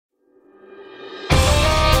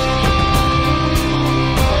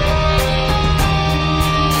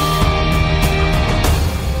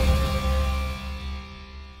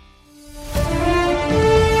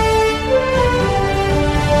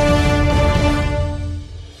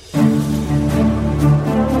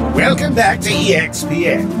Welcome back to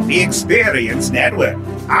EXPN, the Experience Network.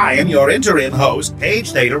 I am your interim host,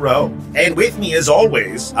 Paige Theta Rowe, and with me as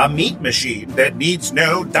always, a meat machine that needs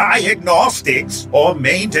no diagnostics or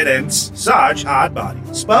maintenance, Sarge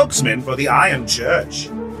Hardbody, spokesman for the Iron Church.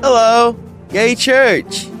 Hello, yay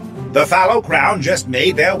church. The Fallow Crown just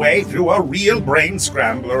made their way through a real brain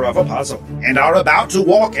scrambler of a puzzle and are about to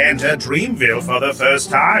walk enter Dreamville for the first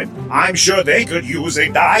time. I'm sure they could use a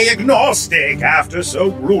diagnostic after so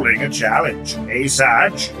grueling a challenge. Eh,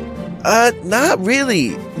 Sarge? Not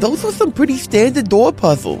really. Those are some pretty standard door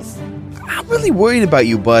puzzles. I'm really worried about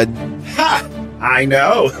you, bud. Ha! I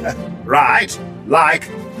know. Right? Like,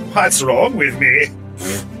 what's wrong with me?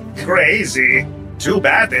 Crazy. Too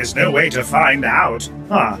bad there's no way to find out.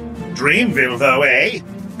 Huh. Dreamville, though, eh?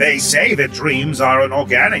 They say that dreams are an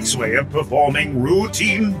organics way of performing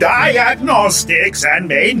routine diagnostics and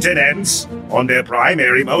maintenance on their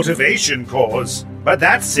primary motivation cores. But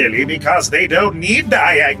that's silly because they don't need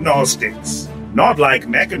diagnostics. Not like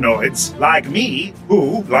mechanoids, like me,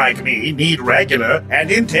 who, like me, need regular and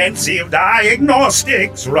intensive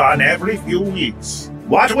diagnostics run every few weeks.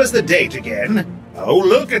 What was the date again? Oh,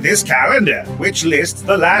 look at this calendar, which lists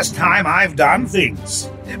the last time I've done things.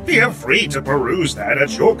 Feel free to peruse that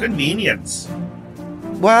at your convenience.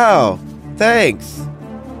 Wow, thanks.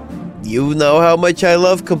 You know how much I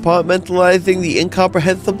love compartmentalizing the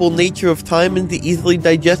incomprehensible nature of time into easily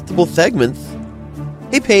digestible segments.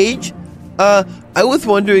 Hey, Paige. I was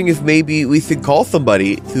wondering if maybe we should call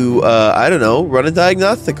somebody to, run a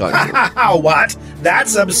diagnostic on you. What?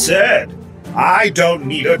 That's absurd. I don't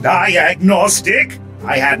need a diagnostic.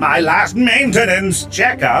 I had my last maintenance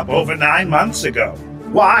checkup over 9 months ago.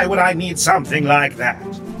 Why would I need something like that?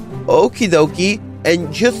 Okie dokie.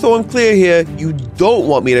 And just so I'm clear here, you don't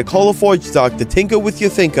want me to call a forge stock to tinker with your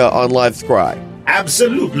thinker on Live Scry.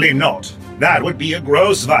 Absolutely not. That would be a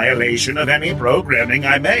gross violation of any programming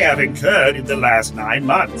I may have incurred in the last 9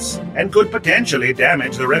 months, and could potentially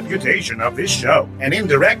damage the reputation of this show, and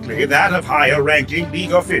indirectly that of higher-ranking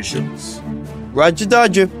league officials. Roger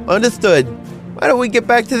Dodger, understood. Why don't we get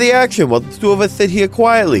back to the action while the two of us sit here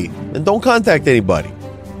quietly and don't contact anybody?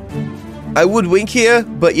 I would wink here,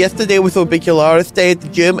 but yesterday was Orbicularis Day at the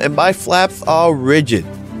gym and my flaps are rigid.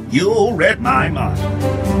 You read my mind.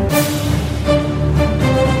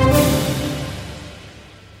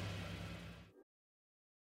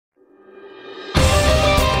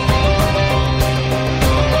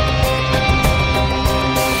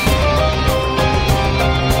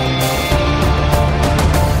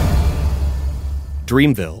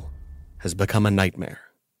 Dreamville has become a nightmare.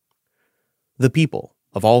 The people,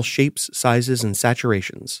 of all shapes, sizes, and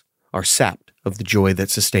saturations, are sapped of the joy that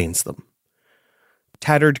sustains them.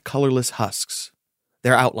 Tattered, colorless husks,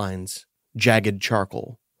 their outlines, jagged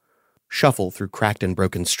charcoal, shuffle through cracked and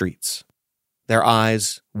broken streets. Their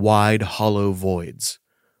eyes, wide, hollow voids,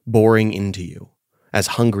 boring into you, as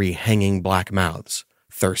hungry, hanging black mouths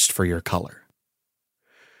thirst for your color.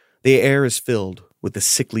 The air is filled with the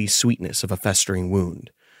sickly sweetness of a festering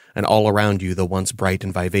wound, and all around you the once bright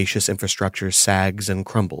and vivacious infrastructure sags and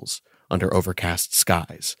crumbles under overcast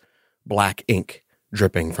skies, black ink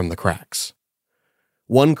dripping from the cracks.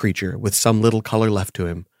 One creature, with some little color left to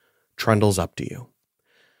him, trundles up to you.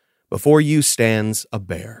 Before you stands a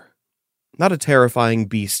bear. Not a terrifying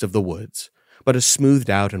beast of the woods, but a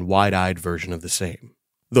smoothed-out and wide-eyed version of the same,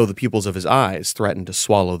 though the pupils of his eyes threaten to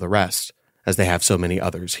swallow the rest, as they have so many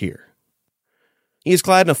others here. He is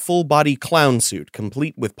clad in a full-body clown suit,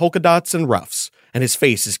 complete with polka dots and ruffs, and his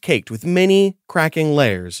face is caked with many cracking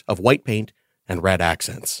layers of white paint and red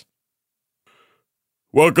accents.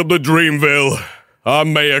 Welcome to Dreamville.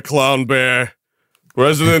 I'm Mayor Clown Bear.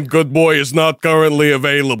 President Goodboy is not currently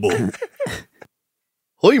available.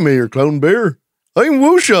 Hi, Mayor Clown Bear. I'm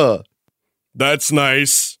Wusha. That's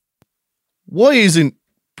nice. Why isn't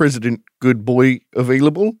President Goodboy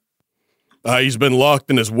available? He's been locked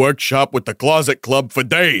in his workshop with the Closet Club for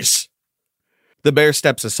days. The bear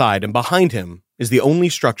steps aside, and behind him is the only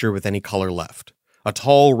structure with any color left. A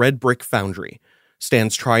tall red brick foundry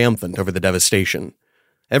stands triumphant over the devastation.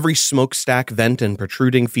 Every smokestack, vent, and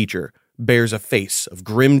protruding feature bears a face of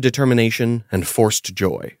grim determination and forced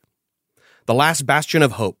joy. The last bastion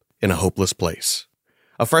of hope in a hopeless place.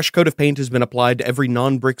 A fresh coat of paint has been applied to every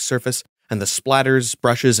non-brick surface, and the splatters,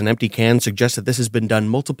 brushes, and empty cans suggest that this has been done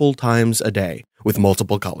multiple times a day, with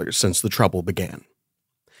multiple colors since the trouble began.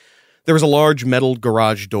 There is a large metal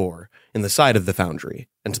garage door in the side of the foundry,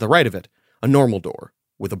 and to the right of it, a normal door,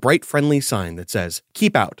 with a bright friendly sign that says,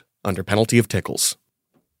 "Keep out, under penalty of tickles."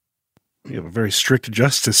 We have a very strict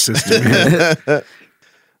justice system here.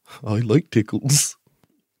 I like tickles.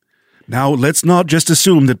 Now, let's not just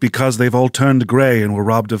assume that because they've all turned gray and were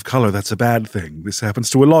robbed of color, that's a bad thing. This happens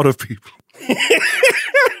to a lot of people.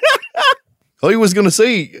 I was going to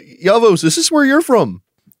say, Yavos, is this where you're from?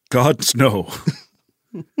 Gods, no.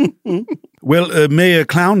 Well, Mayor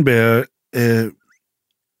Clownbear, the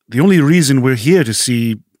only reason we're here to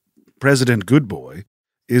see President Goodboy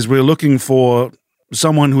is we're looking for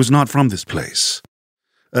someone who's not from this place.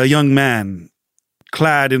 A young man,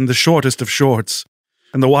 clad in the shortest of shorts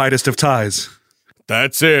and the widest of ties.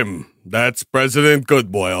 That's him. That's President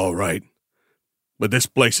Goodboy, all right. But this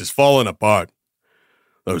place is falling apart.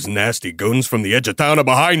 Those nasty goons from the edge of town are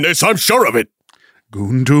behind this, I'm sure of it.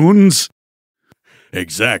 Goontoons?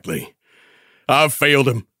 Exactly. I've failed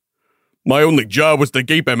him. My only job was to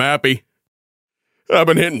keep him happy. I've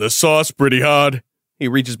been hitting the sauce pretty hard. He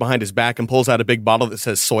reaches behind his back and pulls out a big bottle that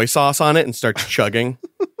says soy sauce on it and starts chugging.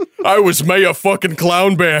 I was Mayor fucking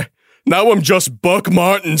Clownbear. Now I'm just Buck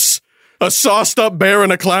Martins, a sauced-up bear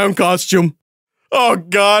in a clown costume. Oh,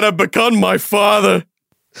 God, I've become my father.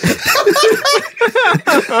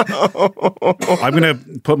 I'm going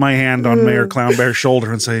to put my hand on Mayor Clownbear's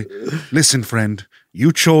shoulder and say, listen, friend,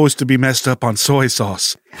 you chose to be messed up on soy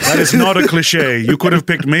sauce. That is not a cliche. You could have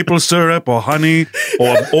picked maple syrup or honey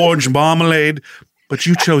or orange marmalade, but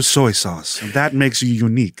you chose soy sauce, and that makes you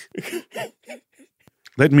unique.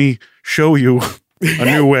 Let me show you a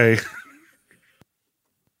new way.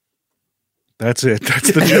 That's it.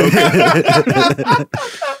 That's the joke.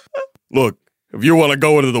 Look, if you want to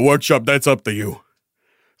go into the workshop, that's up to you.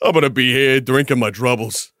 I'm going to be here drinking my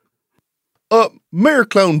troubles. Mayor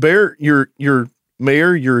Clownbear, your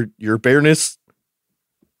mayor, your bareness,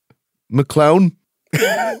 McClown.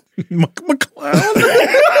 McClown?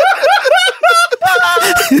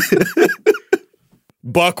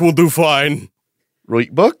 Buck will do fine.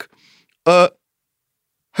 Right, Buck? How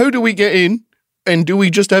do we get in? And do we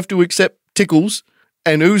just have to accept tickles?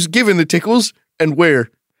 And who's giving the tickles? And where?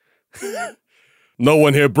 No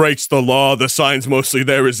one here breaks the law. The sign's mostly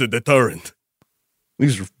there as a deterrent.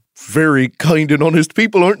 These are very kind and honest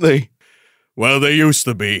people, aren't they? Well, they used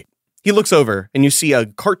to be. He looks over, and you see a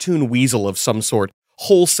cartoon weasel of some sort,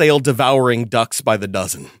 wholesale devouring ducks by the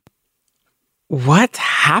dozen. What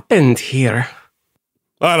happened here?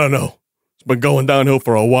 I don't know. It's been going downhill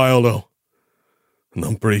for a while, though. And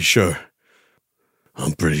I'm pretty sure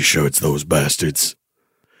it's those bastards.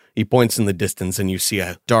 He points in the distance, and you see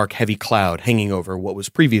a dark, heavy cloud hanging over what was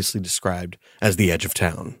previously described as the edge of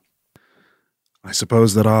town. I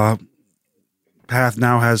suppose that our path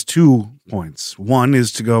now has 2 points. One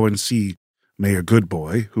is to go and see Mayor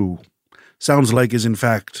Goodboy, who sounds like is in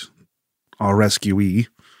fact our rescuee,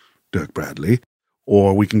 Dirk Bradley.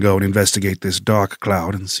 Or we can go and investigate this dark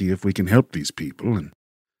cloud and see if we can help these people, and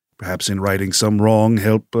perhaps in righting some wrong,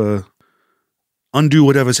 help undo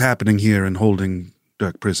whatever's happening here and holding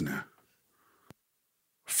Dirk prisoner.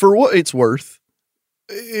 For what it's worth,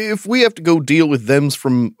 if we have to go deal with thems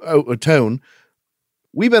from out of town,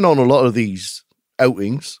 we've been on a lot of these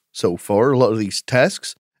outings so far, a lot of these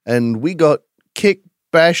tasks, and we got kicked,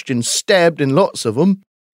 bashed, and stabbed in lots of them.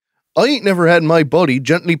 I ain't never had my body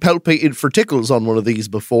gently palpated for tickles on one of these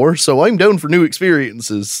before, so I'm down for new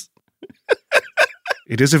experiences.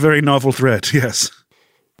 It is a very novel threat, yes.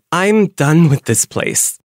 I'm done with this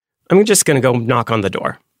place. I'm just going to go knock on the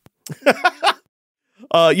door.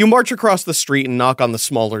 You march across the street and knock on the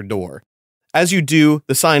smaller door. As you do,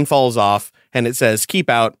 the sign falls off, and it says, "Keep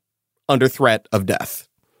out, under threat of death."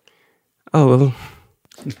 Oh,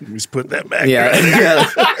 Just put that back. Yeah.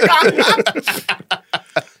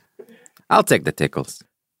 I'll take the tickles.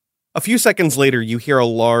 A few seconds later, you hear a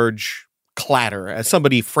large clatter as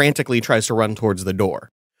somebody frantically tries to run towards the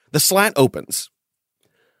door. The slat opens.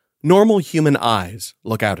 Normal human eyes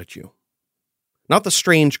look out at you. Not the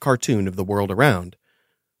strange cartoon of the world around,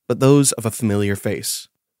 but those of a familiar face.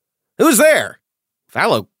 "Who's there?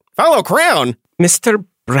 Fallow Crown!" Mr.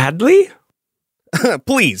 Bradley?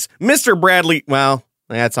 Please, Mr. Bradley. Well,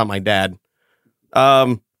 that's not my dad.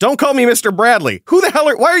 Don't call me Mr. Bradley. Who the hell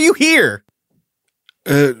why are you here?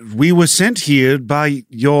 We were sent here by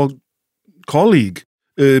your colleague.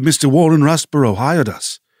 Mr. Warren Rustborough hired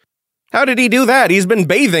us. How did he do that? He's been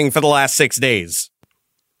bathing for the last 6 days.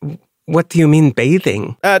 What do you mean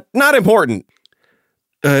bathing? Not important.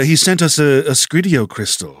 He sent us a Scridio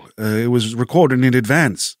crystal. It was recorded in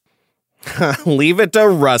advance. Leave it to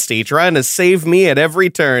Rusty, trying to save me at every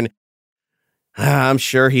turn. I'm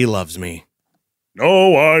sure he loves me.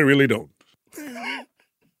 No, I really don't.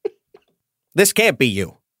 This can't be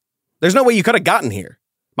you. There's no way you could have gotten here.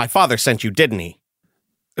 My father sent you, didn't he?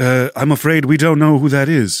 I'm afraid we don't know who that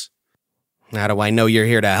is. How do I know you're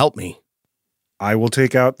here to help me? I will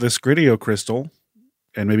take out this Gridio crystal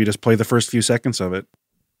and maybe just play the first few seconds of it.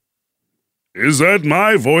 Is that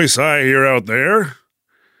my voice I hear out there?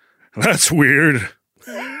 That's weird.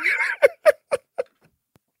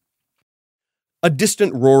 A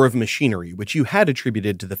distant roar of machinery, which you had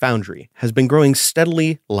attributed to the foundry, has been growing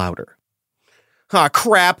steadily louder. Ah,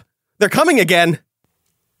 crap! They're coming again!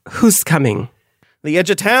 Who's coming? The edge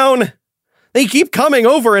of town! They keep coming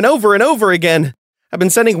over and over and over again! I've been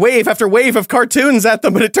sending wave after wave of cartoons at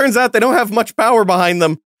them, but it turns out they don't have much power behind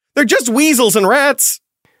them. They're just weasels and rats!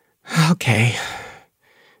 Okay.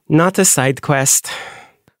 Not a side quest.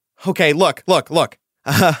 Okay, look.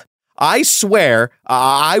 I swear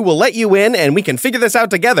I will let you in and we can figure this out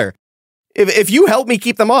together. If you help me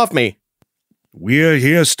keep them off me. We're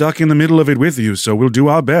here stuck in the middle of it with you, so we'll do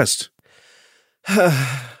our best.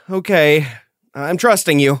 Okay, I'm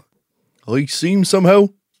trusting you. I seem somehow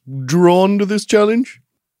drawn to this challenge.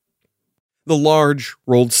 The large,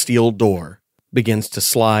 rolled steel door begins to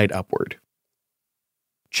slide upward.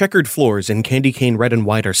 Checkered floors in candy cane red and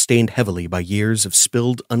white are stained heavily by years of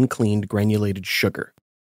spilled, uncleaned, granulated sugar.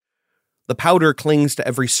 The powder clings to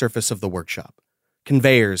every surface of the workshop.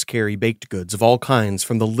 Conveyors carry baked goods of all kinds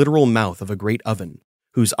from the literal mouth of a great oven,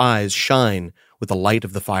 whose eyes shine with the light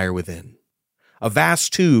of the fire within. A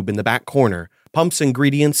vast tube in the back corner pumps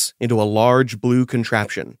ingredients into a large blue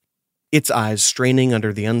contraption, its eyes straining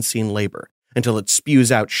under the unseen labor until it spews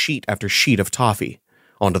out sheet after sheet of toffee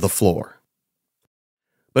onto the floor.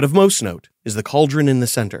 But of most note is the cauldron in the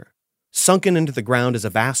center. Sunken into the ground is a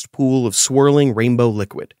vast pool of swirling rainbow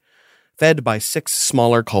liquid, fed by 6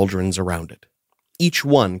 smaller cauldrons around it, each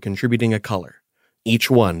one contributing a color, each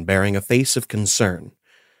one bearing a face of concern.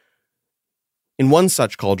 In one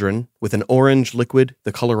such cauldron, with an orange liquid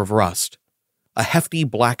the color of rust, a hefty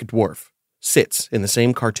black dwarf sits in the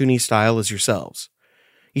same cartoony style as yourselves.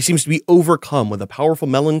 He seems to be overcome with a powerful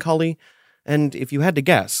melancholy, and, if you had to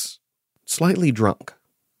guess, slightly drunk.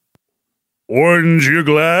 Orange, you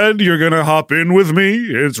glad you're gonna hop in with me?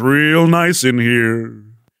 It's real nice in here.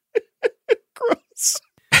 Gross.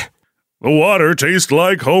 The water tastes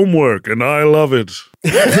like homework, and I love it.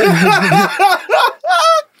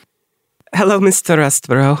 Hello, Mr.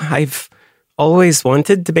 Rustboro. I've always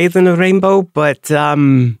wanted to bathe in a rainbow, but,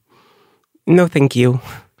 no thank you.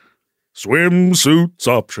 Swimsuits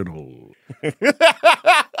optional.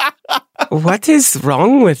 What is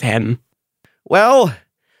wrong with him? Well,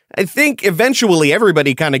 I think eventually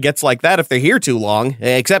everybody kind of gets like that if they're here too long,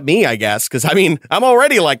 except me, I guess, because, I'm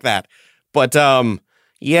already like that. But,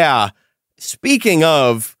 yeah, speaking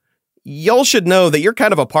of, y'all should know that you're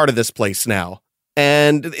kind of a part of this place now,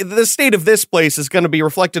 and the state of this place is going to be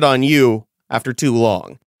reflected on you after too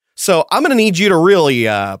long. So I'm going to need you to really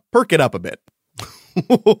perk it up a bit.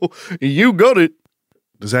 You got it.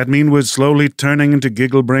 Does that mean we're slowly turning into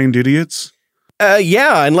giggle-brained idiots?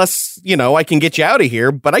 Yeah, unless, I can get you out of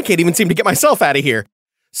here, but I can't even seem to get myself out of here.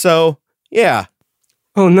 So, yeah.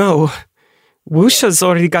 Oh no. Wusha's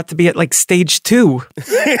already got to be at stage 2.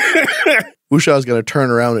 Wusha's going to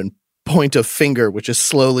turn around and point a finger, which is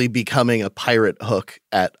slowly becoming a pirate hook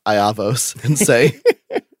at Iavos, and say,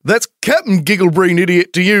 "That's Captain Gigglebrain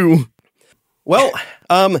Idiot to you." Well,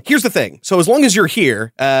 here's the thing. So as long as you're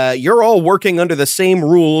here, you're all working under the same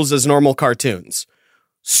rules as normal cartoons.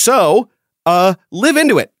 So, live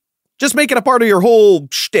into it. Just make it a part of your whole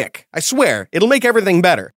shtick. I swear, it'll make everything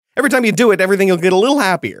better. Every time you do it, everything will get a little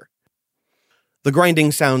happier. The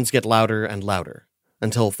grinding sounds get louder and louder,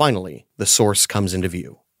 until finally the source comes into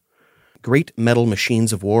view. Great metal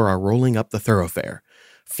machines of war are rolling up the thoroughfare,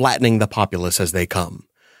 flattening the populace as they come.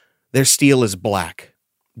 Their steel is black,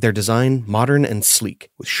 their design modern and sleek,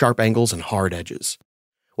 with sharp angles and hard edges.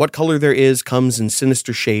 What color there is comes in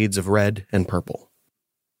sinister shades of red and purple.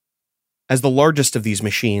 As the largest of these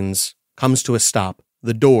machines comes to a stop,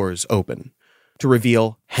 the doors open to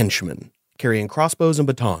reveal henchmen carrying crossbows and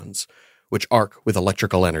batons, which arc with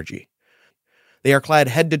electrical energy. They are clad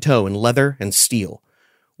head to toe in leather and steel,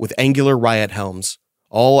 with angular riot helms,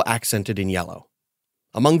 all accented in yellow.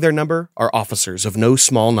 Among their number are officers of no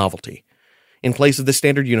small novelty. In place of the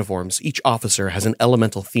standard uniforms, each officer has an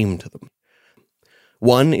elemental theme to them.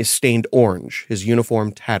 One is stained orange, his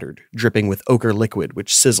uniform tattered, dripping with ochre liquid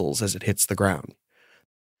which sizzles as it hits the ground.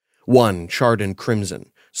 One charred in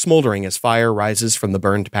crimson, smoldering as fire rises from the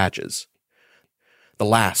burned patches. The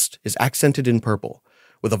last is accented in purple,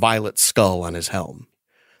 with a violet skull on his helm.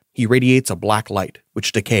 He radiates a black light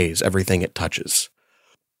which decays everything it touches.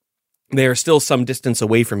 They are still some distance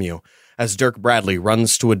away from you as Dirk Bradley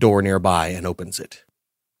runs to a door nearby and opens it.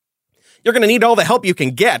 You're going to need all the help you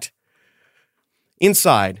can get.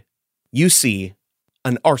 Inside, you see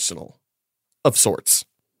an arsenal of sorts.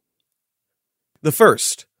 The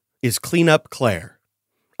first is Clean Up Claire,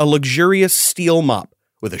 a luxurious steel mop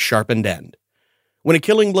with a sharpened end. When a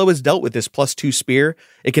killing blow is dealt with this +2 spear,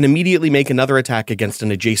 it can immediately make another attack against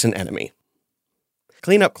an adjacent enemy.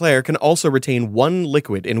 Clean Up Claire can also retain 1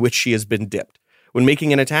 liquid in which she has been dipped. When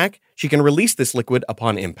making an attack, she can release this liquid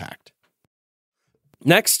upon impact.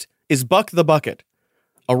 Next is Buck the Bucket,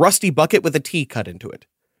 a rusty bucket with a T cut into it.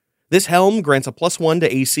 This helm grants a +1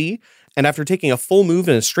 to AC, and after taking a full move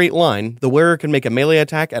in a straight line, the wearer can make a melee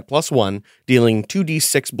attack at +1, dealing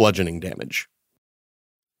 2d6 bludgeoning damage.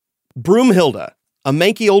 Broomhilda, a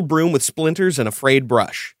manky old broom with splinters and a frayed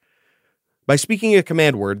brush. By speaking a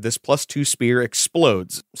command word, this +2 spear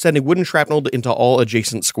explodes, sending wooden shrapnel into all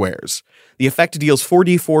adjacent squares. The effect deals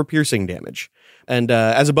 4d4 piercing damage. And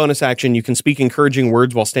as a bonus action, you can speak encouraging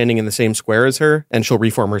words while standing in the same square as her, and she'll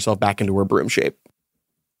reform herself back into her broom shape.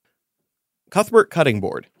 Cuthbert Cutting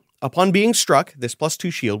Board. Upon being struck, this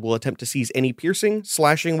 +2 shield will attempt to seize any piercing,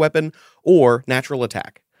 slashing weapon, or natural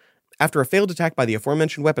attack. After a failed attack by the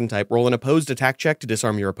aforementioned weapon type, roll an opposed attack check to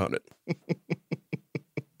disarm your opponent.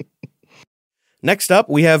 Next up,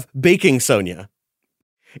 we have Baking Sonia.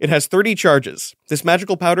 It has 30 charges. This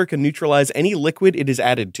magical powder can neutralize any liquid it is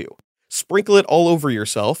added to. Sprinkle it all over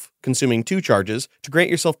yourself, consuming 2 charges, to grant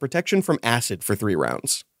yourself protection from acid for 3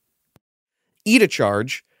 rounds. Eat a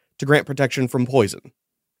charge to grant protection from poison.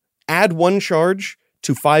 Add 1 charge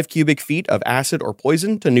to 5 cubic feet of acid or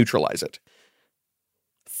poison to neutralize it.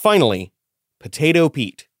 Finally, Potato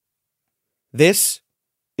Pete. This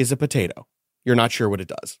is a potato. You're not sure what it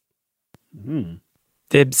does.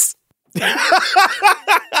 Dibs.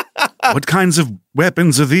 What kinds of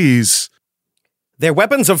weapons are these? They're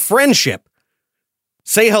weapons of friendship.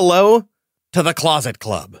 Say hello to the Closet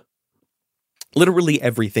Club. Literally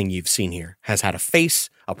everything you've seen here has had a face,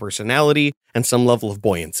 a personality, and some level of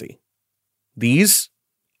buoyancy. These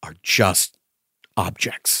are just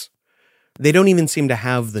objects. They don't even seem to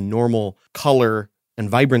have the normal color and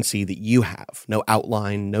vibrancy that you have. No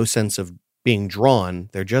outline, no sense of being drawn.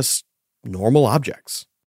 They're just normal objects.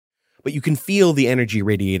 But you can feel the energy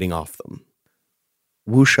radiating off them.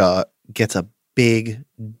 Wusha gets a big,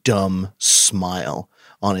 dumb smile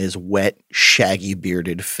on his wet, shaggy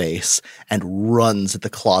bearded face and runs at the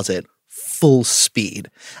closet full speed.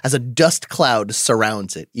 As a dust cloud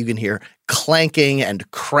surrounds it, you can hear clanking and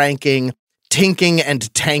cranking, tinking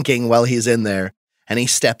and tanking while he's in there, and he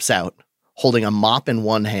steps out, holding a mop in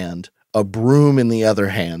one hand, a broom in the other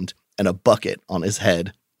hand, and a bucket on his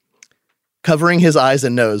head. Covering his eyes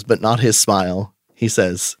and nose, but not his smile, he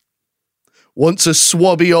says, "Once a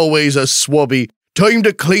swabby, always a swabby. Time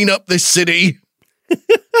to clean up this city."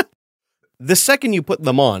 The second you put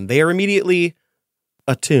them on, they are immediately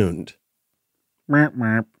attuned.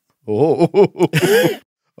 Oh.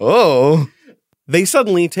 Oh. They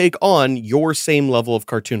suddenly take on your same level of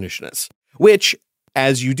cartoonishness, which,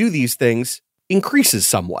 as you do these things, increases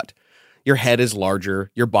somewhat. Your head is larger,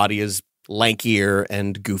 your body is lankier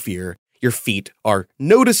and goofier, your feet are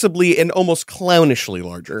noticeably and almost clownishly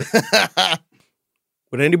larger.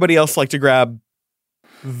 Would anybody else like to grab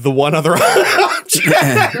the one other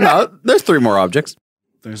object? No, there's 3 more objects.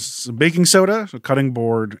 There's a baking soda, a cutting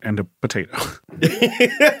board, and a potato.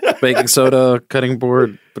 Baking soda, cutting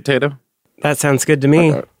board, potato. That sounds good to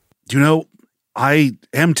me. Okay. You know, I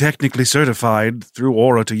am technically certified through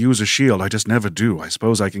Aura to use a shield. I just never do. I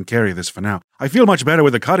suppose I can carry this for now. I feel much better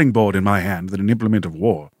with a cutting board in my hand than an implement of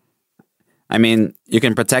war. I mean, you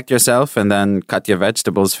can protect yourself and then cut your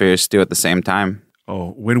vegetables for your stew at the same time.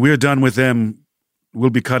 Oh, when we're done with them,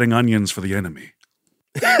 we'll be cutting onions for the enemy.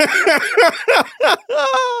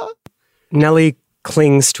 Nellie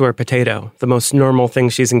clings to her potato, the most normal thing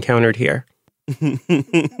she's encountered here.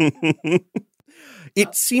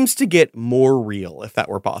 It seems to get more real, if that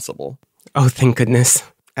were possible. Oh, thank goodness.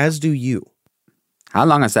 As do you. How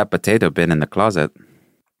long has that potato been in the closet?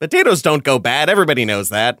 Potatoes don't go bad. Everybody knows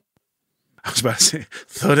that. I was about to say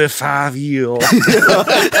 35 years.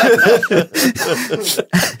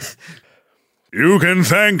 You can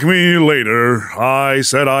thank me later. I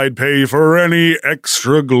said I'd pay for any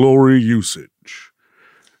extra glory usage.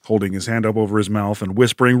 Holding his hand up over his mouth and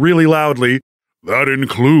whispering really loudly, "That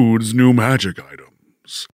includes new magic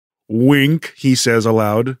items." Wink, he says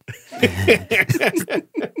aloud.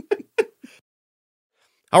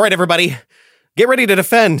 All right, everybody. Get ready to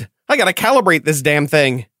defend. I gotta calibrate this damn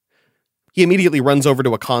thing. He immediately runs over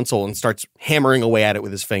to a console and starts hammering away at it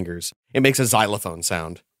with his fingers. It makes a xylophone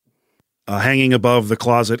sound. Hanging above the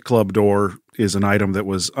closet club door is an item that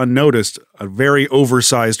was unnoticed, a very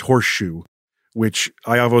oversized horseshoe, which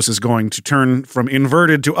Iavos is going to turn from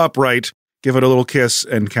inverted to upright give it a little kiss,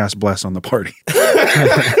 and cast Bless on the party.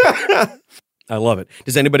 I love it.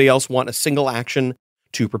 Does anybody else want a single action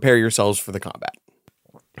to prepare yourselves for the combat?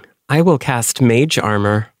 I will cast Mage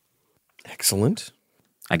Armor. Excellent.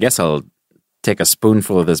 I guess I'll take a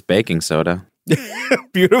spoonful of this baking soda.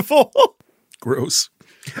 Beautiful. Gross.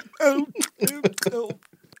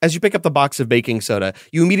 As you pick up the box of baking soda,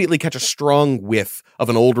 you immediately catch a strong whiff of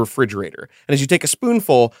an old refrigerator. And as you take a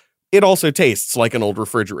spoonful, it also tastes like an old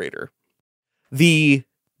refrigerator. The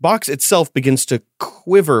box itself begins to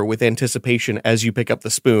quiver with anticipation as you pick up the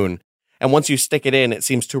spoon. And once you stick it in, it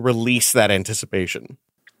seems to release that anticipation.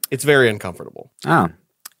 It's very uncomfortable. Oh,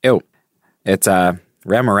 ew. It's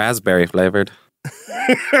ram or raspberry flavored.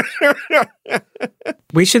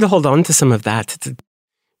 We should hold on to some of that to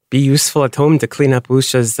be useful at home to clean up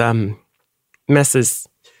Wusha's messes.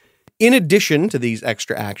 In addition to these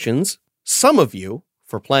extra actions, some of you,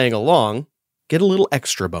 for playing along, get a little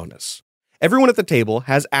extra bonus. Everyone at the table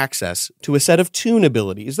has access to a set of tune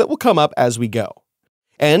abilities that will come up as we go.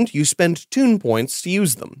 And you spend tune points to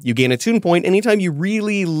use them. You gain a tune point anytime you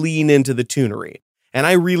really lean into the tunery. And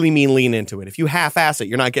I really mean lean into it. If you half-ass it,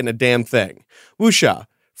 you're not getting a damn thing. Wusha,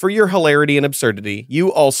 for your hilarity and absurdity,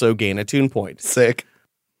 you also gain a tune point. Sick.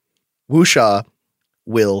 Wusha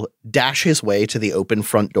will dash his way to the open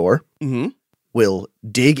front door, will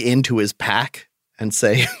dig into his pack and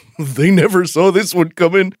say, they never saw this one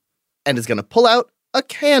coming, and is going to pull out a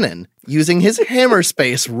cannon using his hammer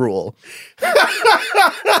space rule.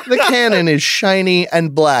 The cannon is shiny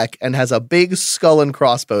and black and has a big skull and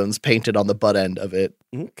crossbones painted on the butt end of it.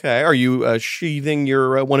 Okay. Are you sheathing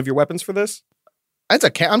your one of your weapons for this? It's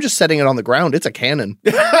I'm just setting it on the ground. It's a cannon.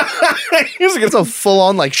 It's a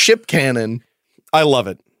full-on like ship cannon. I love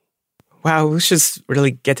it. Wow, Wusha's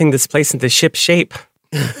really getting this place into ship shape.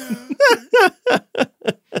 I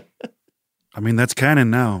mean, that's canon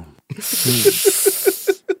now.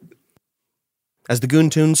 As the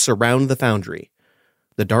Goontoons surround the foundry,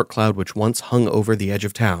 the dark cloud which once hung over the edge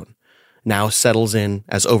of town now settles in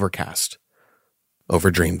as overcast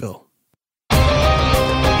over Dreamville.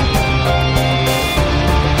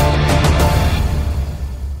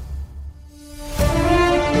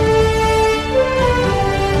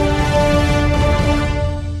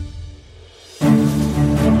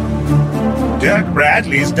 Dirk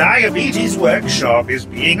Bradley's diabetes workshop is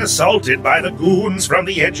being assaulted by the goons from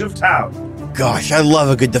the edge of town. Gosh, I love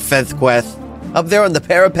a good defense quest. Up there on the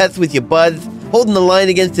parapets with your buds, holding the line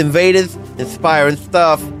against invaders, inspiring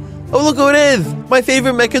stuff. Oh, look who it is! My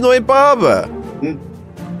favorite mechanoid barber!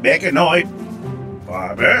 Mechanoid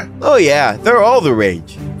barber? Oh yeah, they're all the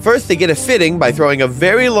rage. First they get a fitting by throwing a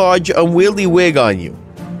very large, unwieldy wig on you.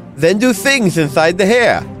 Then do things inside the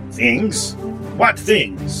hair. Things? What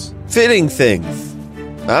things? Fitting things.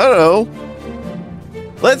 I don't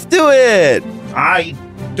know. Let's do it! I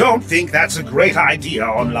don't think that's a great idea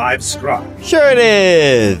on Live Scribe. Sure it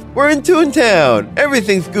is! We're in Toontown.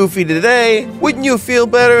 Everything's goofy today. Wouldn't you feel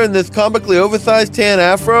better in this comically oversized tan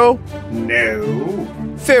afro?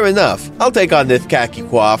 No. Fair enough. I'll take on this khaki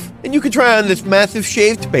coif, and you can try on this massive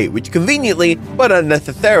shaved pate, which conveniently, but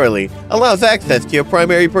unnecessarily, allows access to your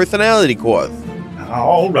primary personality cores.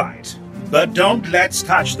 All right. But don't let's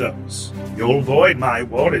touch those. You'll void my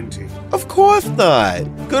warranty. Of course not.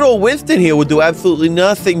 Good old Winston here will do absolutely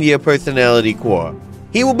nothing to your personality core.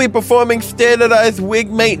 He will be performing standardized wig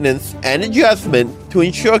maintenance and adjustment to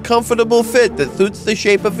ensure comfortable fit that suits the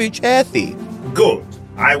shape of your chassis. Good.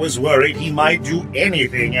 I was worried he might do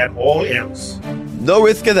anything at all else. No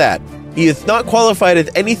risk of that. He is not qualified as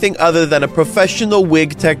anything other than a professional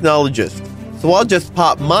wig technologist. So I'll just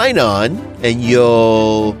pop mine on, and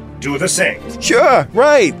you'll... do the same. Sure,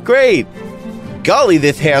 right, great. Golly,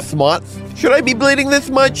 this hair smarts. Should I be bleeding this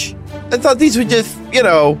much? I thought these were just,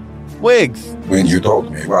 wigs. When you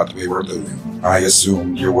told me what we were doing, I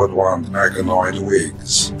assumed you would want mechanoid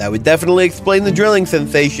wigs. That would definitely explain the drilling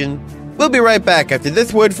sensation. We'll be right back after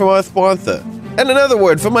this word from our sponsor. And another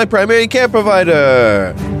word from my primary care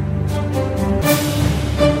provider.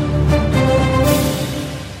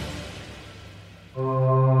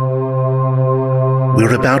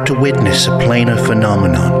 We're about to witness a planar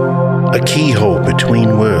phenomenon, a keyhole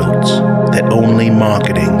between worlds that only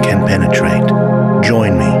marketing can penetrate.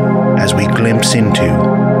 Join me as we glimpse into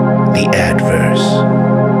the Adverse.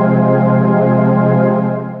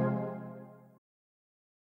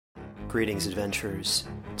 Greetings, adventurers.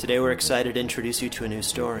 Today we're excited to introduce you to a new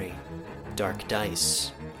story, Dark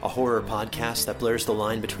Dice, a horror podcast that blurs the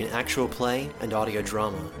line between actual play and audio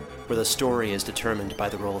drama, where the story is determined by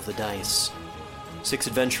the roll of the dice. 6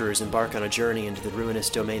 adventurers embark on a journey into the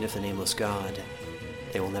ruinous domain of the Nameless God.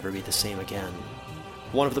 They will never be the same again.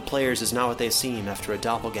 One of the players is not what they seem after a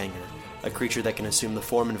doppelganger, a creature that can assume the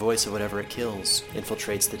form and voice of whatever it kills,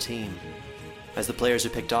 infiltrates the team. As the players are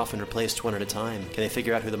picked off and replaced one at a time, can they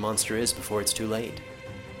figure out who the monster is before it's too late?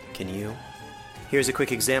 Can you? Here's a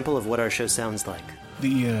quick example of what our show sounds like.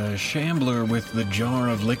 The shambler with the jar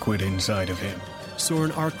of liquid inside of him.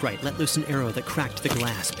 Soren Arkwright let loose an arrow that cracked the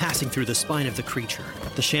glass, passing through the spine of the creature.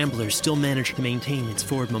 The shambler still managed to maintain its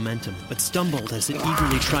forward momentum, but stumbled as it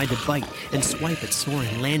eagerly tried to bite and swipe at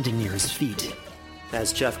Soren, landing near his feet.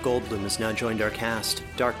 As Jeff Goldblum has now joined our cast,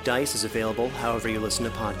 Dark Dice is available however you listen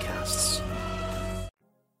to podcasts.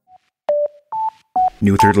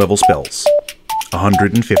 New 3rd level spells.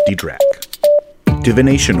 150 Drac.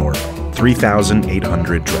 Divination Orb.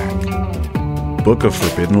 3,800 Drac. Book of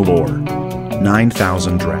Forbidden Lore.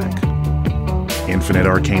 9,000 Drac. Infinite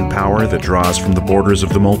arcane power that draws from the borders of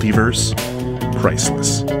the multiverse?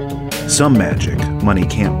 Priceless. Some magic money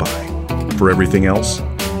can't buy. For everything else,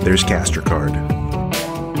 there's Caster Card.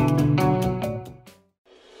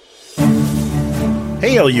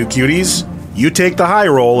 Hey, all you cuties. You take the high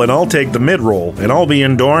roll and I'll take the mid roll, and I'll be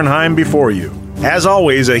in Dornheim before you. As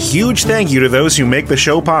always, a huge thank you to those who make the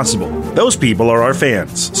show possible. Those people are our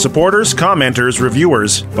fans, supporters, commenters,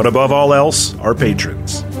 reviewers, but above all else, our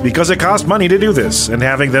patrons. Because it costs money to do this, and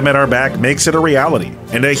having them at our back makes it a reality.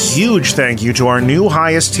 And a huge thank you to our new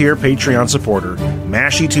highest tier Patreon supporter,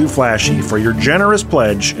 Mashy2Flashy, for your generous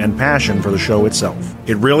pledge and passion for the show itself.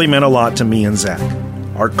 It really meant a lot to me and Zach.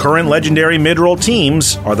 Our current legendary mid-roll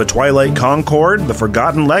teams are the Twilight Concord, the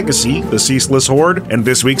Forgotten Legacy, the Ceaseless Horde, and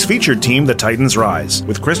this week's featured team, the Titans Rise,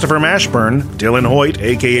 with Christopher Mashburn, Dylan Hoyt,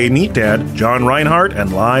 aka Neat Dad, John Reinhardt,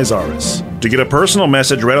 and Lai Zaris. To get a personal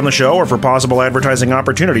message read on the show or for possible advertising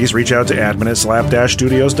opportunities, reach out to admin at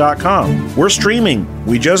slap-studios.com. We're streaming.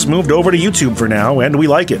 We just moved over to YouTube for now, and we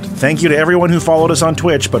like it. Thank you to everyone who followed us on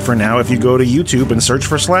Twitch, but for now, if you go to YouTube and search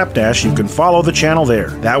for Slapdash, you can follow the channel there.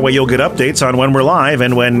 That way you'll get updates on when we're live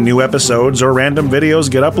and when new episodes or random videos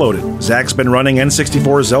get uploaded. Zach's been running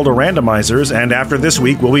N64 Zelda randomizers, and after this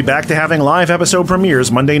week, we'll be back to having live episode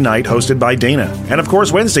premieres Monday night hosted by Dana. And of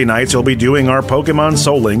course, Wednesday nights, we'll be doing our Pokemon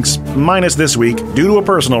Soul Links, minus this week, due to a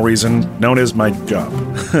personal reason known as my job.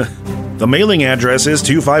 The mailing address is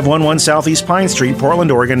 2511 Southeast Pine Street,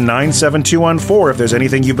 Portland, Oregon 97214 if there's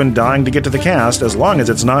anything you've been dying to get to the cast, as long as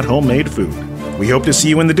it's not homemade food. We hope to see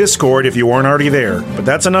you in the Discord if you weren't already there. But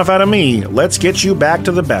that's enough out of me. Let's get you back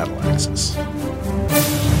to the battle axes.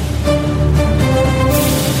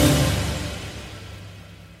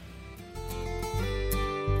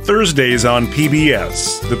 Thursdays on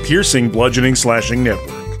PBS, the Piercing Bludgeoning Slashing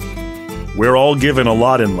Network. We're all given a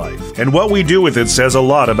lot in life, and what we do with it says a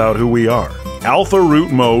lot about who we are. Alpha Root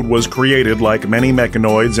Mode was created like many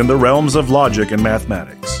mechanoids in the realms of logic and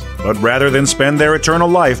mathematics. But rather than spend their eternal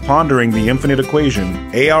life pondering the infinite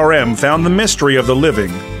equation, ARM found the mystery of the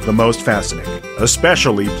living the most fascinating,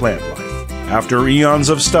 especially plant life. After eons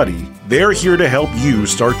of study, they're here to help you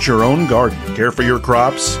start your own garden, care for your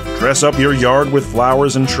crops, dress up your yard with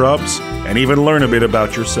flowers and shrubs, and even learn a bit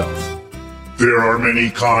about yourself. There are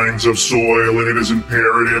many kinds of soil, and it is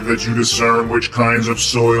imperative that you discern which kinds of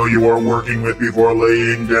soil you are working with before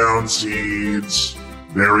laying down seeds.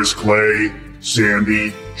 There is clay,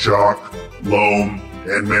 sandy, chalk, loam,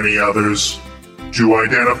 and many others. To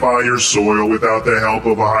identify your soil without the help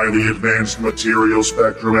of a highly advanced material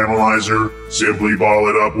spectrum analyzer, simply ball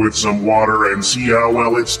it up with some water and see how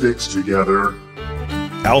well it sticks together.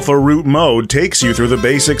 Alpha Root Mode takes you through the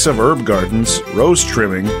basics of herb gardens, rose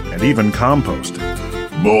trimming, and even composting.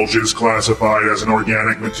 Mulch is classified as an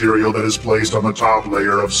organic material that is placed on the top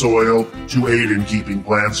layer of soil to aid in keeping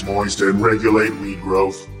plants moist and regulate weed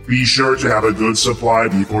growth. Be sure to have a good supply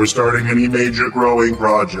before starting any major growing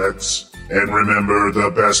projects. And remember,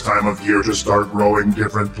 the best time of year to start growing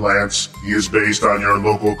different plants is based on your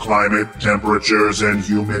local climate, temperatures, and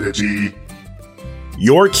humidity.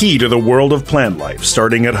 Your key to the world of plant life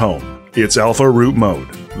starting at home. It's Alpha Root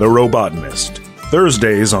Mode, the Robotanist.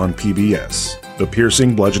 Thursdays on PBS, the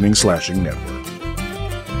Piercing Bludgeoning Slashing Network.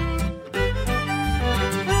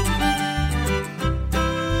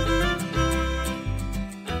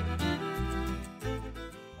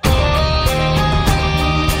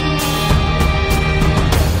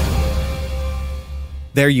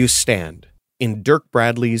 There you stand, in Dirk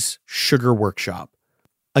Bradley's Sugar Workshop,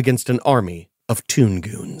 against an army of Toon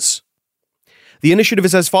Goons. The initiative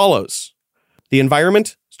is as follows. The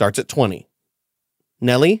environment starts at 20.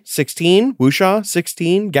 Nelly, 16, Wusha,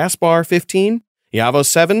 16, Gaspar, 15, Yavo,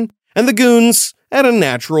 7, and the Goons at a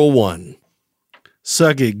natural 1.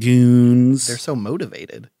 Suck it, Goons. They're so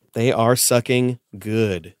motivated. They are sucking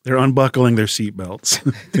good. They're unbuckling their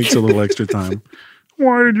seatbelts. Takes a little extra time.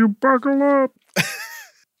 Why did you buckle up?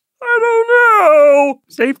 I don't know.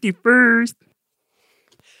 Safety first.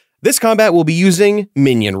 This combat will be using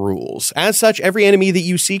minion rules. As such, every enemy that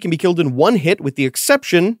you see can be killed in one hit with the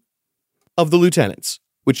exception of the lieutenants,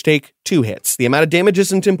 which take 2 hits. The amount of damage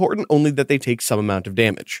isn't important, only that they take some amount of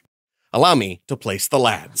damage. Allow me to place the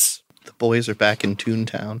lads. The boys are back in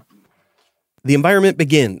Toontown. The environment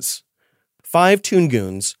begins. 5 Toon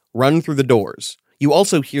Goons run through the doors. You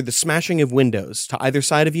also hear the smashing of windows to either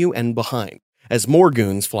side of you and behind, as more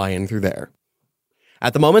goons fly in through there.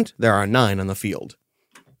 At the moment, there are 9 on the field.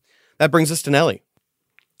 That brings us to Nellie.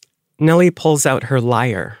 Nellie pulls out her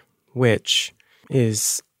lyre, which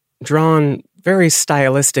is drawn very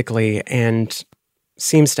stylistically and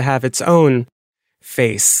seems to have its own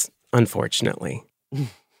face, unfortunately.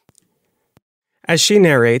 As she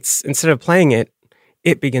narrates, instead of playing it,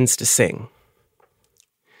 it begins to sing.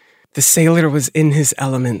 The sailor was in his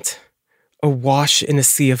element, awash in a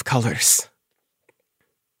sea of colors.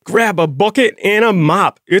 Grab a bucket and a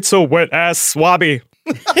mop. It's a wet-ass swabby.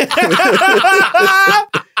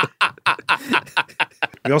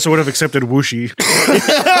 We also would have accepted Whooshy.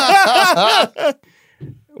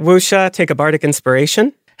 Woosha, take a bardic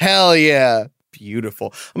inspiration. Hell yeah.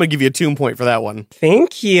 Beautiful. I'm going to give you a tune point for that one.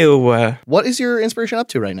 Thank you. What is your inspiration up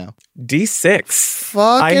to right now? D6.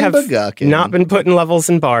 Fucking I have bugakin. not been putting levels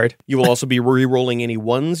in Bard. You will also be re-rolling any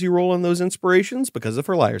ones you roll on those inspirations because of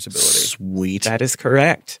her liar's ability. Sweet. That is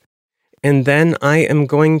correct. And then I am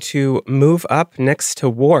going to move up next to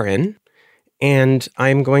Warren, and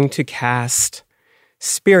I'm going to cast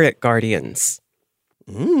Spirit Guardians.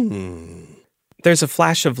 There's a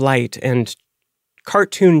flash of light, and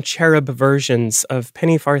cartoon cherub versions of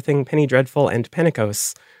Penny Farthing, Penny Dreadful, and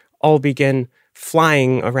Pentecost all begin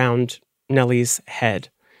flying around Nellie's head.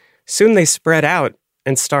 Soon they spread out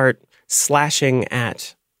and start slashing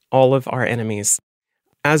at all of our enemies.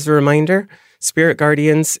 As a reminder, Spirit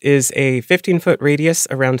Guardians is a 15-foot radius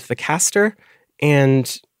around the caster,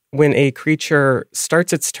 and when a creature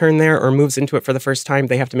starts its turn there or moves into it for the first time,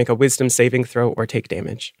 they have to make a wisdom saving throw or take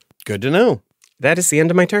damage. Good to know. That is the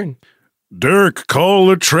end of my turn. Dirk, call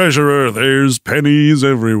the treasurer. There's pennies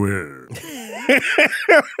everywhere.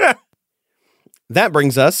 That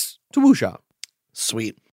brings us to Woosha.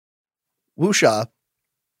 Sweet. Woosha,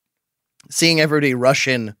 seeing everybody rush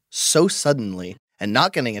in so suddenly and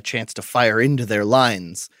not getting a chance to fire into their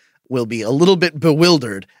lines, will be a little bit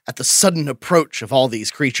bewildered at the sudden approach of all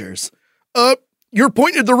these creatures. You're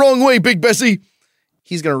pointed the wrong way, Big Bessie.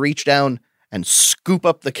 He's going to reach down and scoop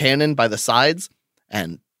up the cannon by the sides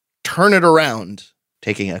and turn it around,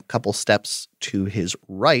 taking a couple steps to his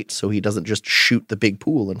right so he doesn't just shoot the big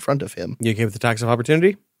pool in front of him. You okay with the tax of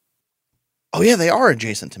opportunity? Oh, yeah, they are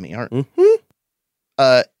adjacent to me, aren't they?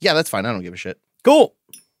 Yeah, that's fine. I don't give a shit. Cool.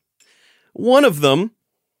 One of them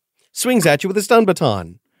swings at you with a stun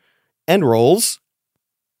baton and rolls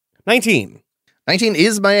 19. 19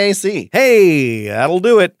 is my AC. Hey, that'll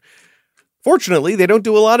do it. Fortunately, they don't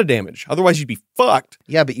do a lot of damage. Otherwise, you'd be fucked.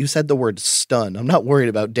 Yeah, but you said the word stun. I'm not worried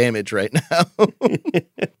about damage right now.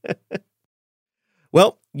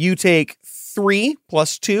 Well, you take 3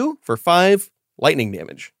 plus 2 for 5 lightning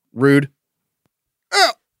damage. Rude.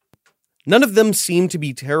 None of them seem to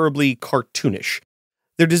be terribly cartoonish.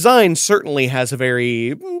 Their design certainly has a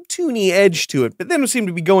very toony edge to it, but they don't seem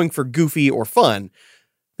to be going for goofy or fun.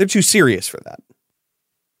 They're too serious for that.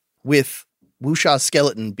 With Woosha's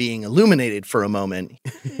skeleton being illuminated for a moment,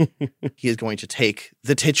 he is going to take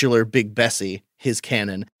the titular Big Bessie, his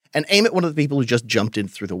cannon, and aim at one of the people who just jumped in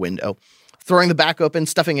through the window, throwing the back open,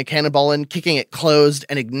 stuffing a cannonball in, kicking it closed,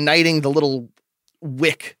 and igniting the little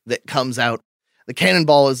wick that comes out. The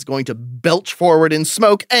cannonball is going to belch forward in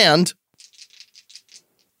smoke, and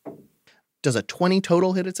does a 20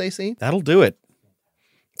 total hit its AC? That'll do it.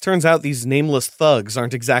 Turns out these nameless thugs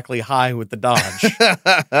aren't exactly high with the dodge.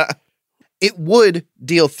 It would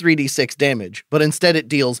deal 3d6 damage, but instead it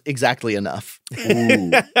deals exactly enough. Ooh,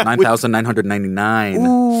 9,999.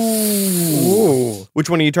 Ooh. Which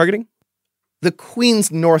one are you targeting? The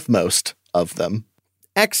queen's northmost of them.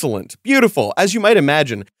 Excellent. Beautiful. As you might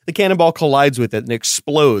imagine, the cannonball collides with it and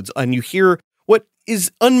explodes, and you hear what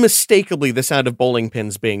is unmistakably the sound of bowling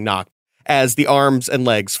pins being knocked as the arms and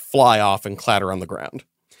legs fly off and clatter on the ground.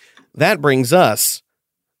 That brings us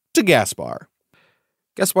to Gaspar.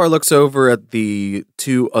 Gaspar looks over at the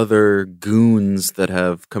 2 other goons that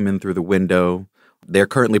have come in through the window. They're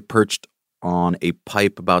currently perched on a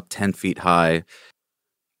pipe about 10 feet high.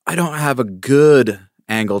 I don't have a good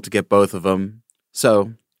angle to get both of them.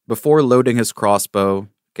 So, before loading his crossbow,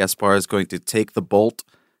 Gaspar is going to take the bolt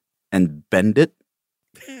and bend it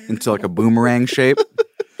into like a boomerang shape.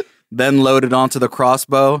 then load it onto the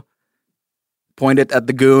crossbow, point it at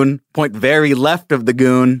the goon, point very left of the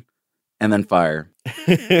goon, and then fire.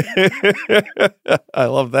 I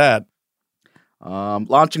love that.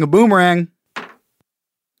 Launching a boomerang.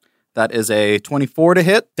 That is a 24 to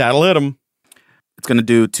hit. That'll hit him. It's going to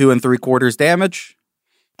do 2 3/4 damage.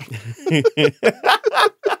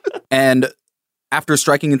 And after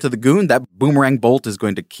striking into the goon, that boomerang bolt is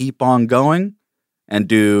going to keep on going and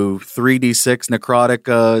do 3d6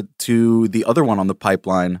 necrotic to the other one on the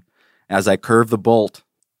pipeline as I curve the bolt.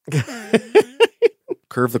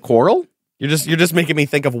 Curve the coral? You're just making me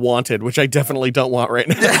think of Wanted, which I definitely don't want right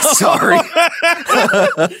now. Sorry.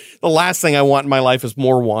 The last thing I want in my life is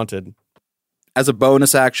more Wanted. As a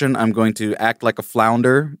bonus action, I'm going to act like a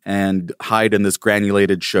flounder and hide in this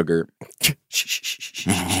granulated sugar.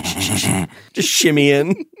 Just shimmy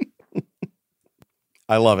in.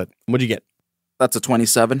 I love it. What'd you get? That's a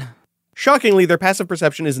 27. Shockingly, their passive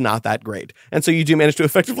perception is not that great. And so you do manage to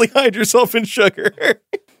effectively hide yourself in sugar.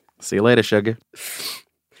 See you later, sugar.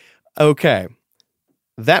 Okay.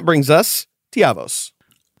 That brings us to Iavos.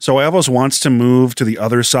 So Iavos wants to move to the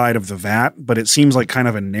other side of the vat, but it seems like kind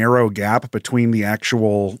of a narrow gap between the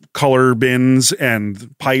actual color bins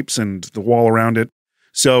and pipes and the wall around it.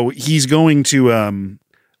 So he's going to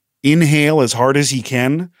inhale as hard as he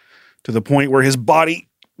can to the point where his body,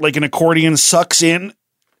 like an accordion, sucks in,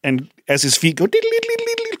 and as his feet go,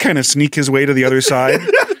 kind of sneak his way to the other side.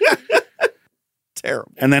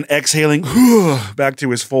 Terrible. And then exhaling back to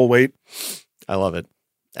his full weight. I love it.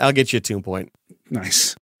 I'll get you a 2 point.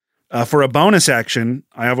 Nice. For a bonus action,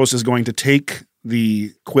 Iavos is going to take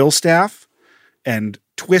the quill staff and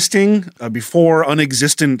twisting a before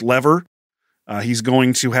unexistent lever. He's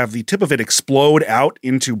going to have the tip of it explode out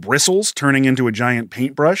into bristles, turning into a giant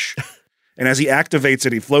paintbrush. And as he activates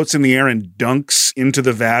it, he floats in the air and dunks into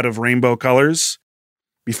the vat of rainbow colors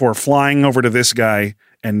before flying over to this guy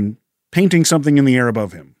and painting something in the air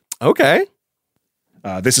above him. Okay.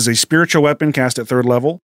 This is a spiritual weapon cast at 3rd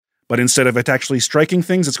level. But instead of it actually striking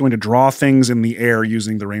things, it's going to draw things in the air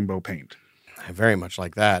using the rainbow paint. I very much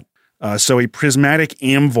like that. So a prismatic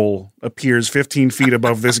anvil appears 15 feet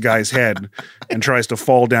above this guy's head and tries to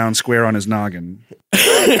fall down square on his noggin.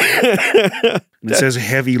 And it says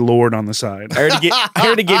Heavy Lord on the side. I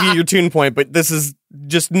already gave you your 2 point, but this is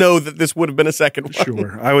just know that this would have been a second one.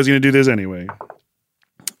 Sure. I was going to do this anyway.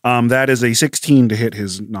 That is a 16 to hit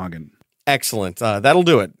his noggin. Excellent. That'll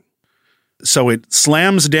do it. So it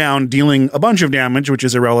slams down, dealing a bunch of damage, which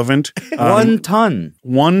is irrelevant. 1 ton.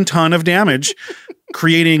 1 ton of damage,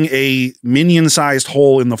 creating a minion-sized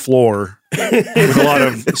hole in the floor with a lot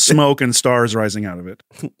of smoke and stars rising out of it.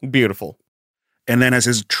 Beautiful. And then as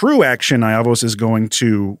his true action, Iavos is going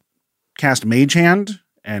to cast Mage Hand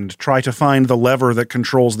and try to find the lever that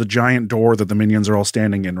controls the giant door that the minions are all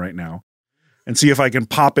standing in right now. And see if I can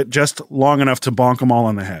pop it just long enough to bonk them all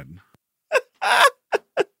on the head.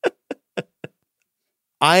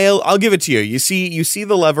 I'll give it to you. You see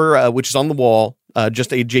the lever, which is on the wall,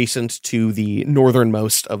 just adjacent to the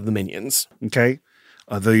northernmost of the minions. Okay.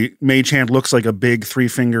 The mage hand looks like a big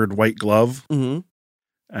 3-fingered white glove. Mm-hmm.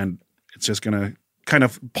 And it's just going to kind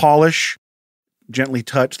of polish, gently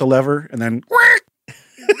touch the lever, and then...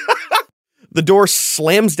 The door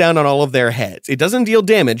slams down on all of their heads. It doesn't deal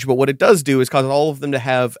damage, but what it does do is cause all of them to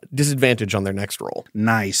have disadvantage on their next roll.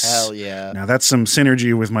 Nice. Hell yeah. Now that's some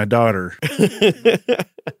synergy with my daughter.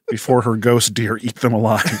 Before her ghost deer eat them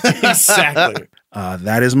alive. Exactly.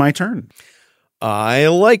 That is my turn. I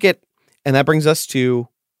like it. And that brings us to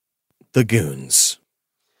the goons.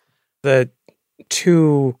 The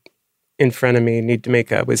 2 in front of me need to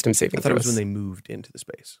make a wisdom saving I thought throw. it was when they moved into the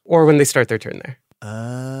space. Or when they start their turn there.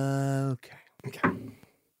 Okay.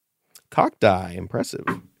 Cock die. Impressive.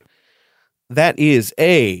 That is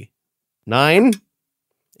a 9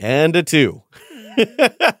 and a 2.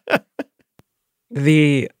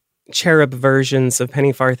 The cherub versions of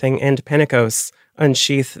Pennyfarthing and Pentecost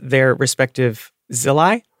unsheath their respective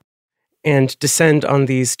zilli and descend on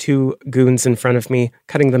these 2 goons in front of me,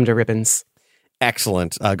 cutting them to ribbons.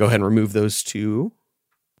 Excellent. Go ahead and remove those 2.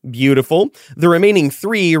 Beautiful. The remaining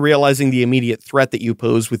 3, realizing the immediate threat that you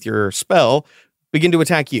pose with your spell, begin to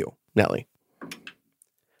attack you, Nelly.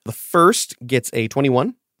 The first gets a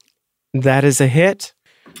 21. That is a hit.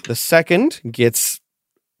 The second gets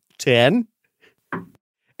 10.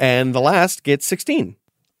 And the last gets 16.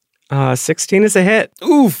 16 is a hit.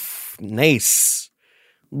 Oof. Nice.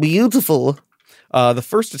 Beautiful. The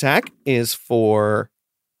first attack is for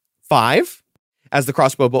 5. As the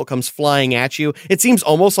crossbow bolt comes flying at you, it seems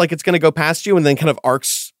almost like it's going to go past you and then kind of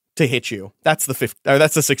arcs to hit you. That's the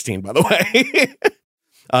 16, by the way.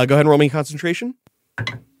 Go ahead and roll me concentration.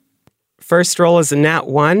 First roll is a nat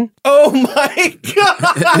 1. Oh my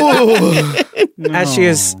god! As she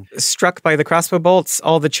is struck by the crossbow bolts,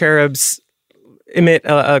 all the cherubs emit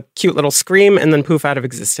a cute little scream and then poof out of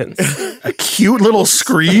existence. A cute little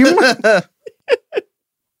scream?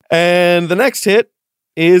 And the next hit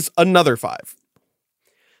is another 5.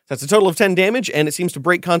 That's a total of 10 damage, and it seems to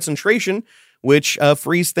break concentration, which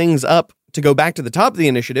frees things up to go back to the top of the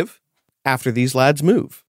initiative after these lads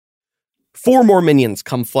move. 4 more minions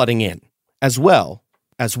come flooding in, as well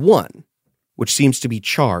as one, which seems to be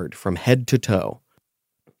charred from head to toe.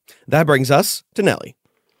 That brings us to Nellie.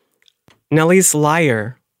 Nellie's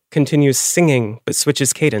lyre continues singing, but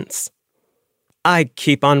switches cadence. I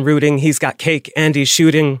keep on rooting, he's got cake and he's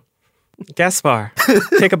shooting. Gaspar,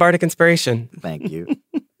 take a bardic inspiration. Thank you.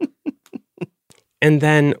 And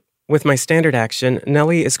then, with my standard action,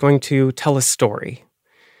 Nellie is going to tell a story.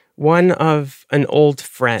 One of an old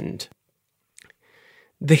friend.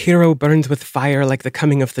 The hero burned with fire like the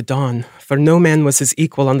coming of the dawn, for no man was his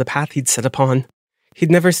equal on the path he'd set upon.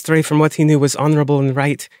 He'd never stray from what he knew was honorable and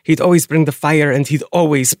right. He'd always bring the fire, and he'd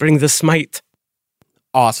always bring the smite.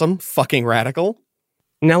 Awesome. Fucking radical.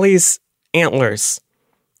 Nellie's antlers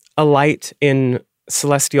alight in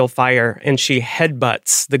celestial fire, and she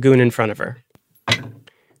headbutts the goon in front of her.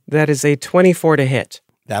 That is a 24 to hit.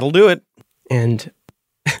 That'll do it. And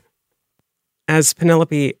as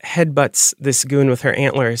Penelope headbutts this goon with her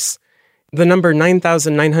antlers, the number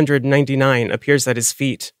 9,999 appears at his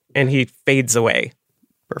feet, and he fades away.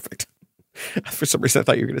 Perfect. For some reason, I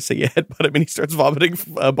thought you were going to say you headbutt him, and he starts vomiting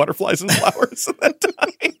butterflies and flowers, and then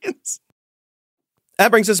dies.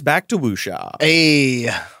 That brings us back to Wusha.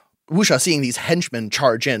 Wusha, seeing these henchmen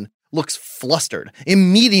charge in, looks flustered,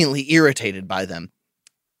 immediately irritated by them.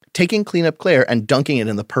 Taking Cleanup Claire and dunking it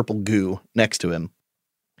in the purple goo next to him.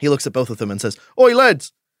 He looks at both of them and says, "Oi,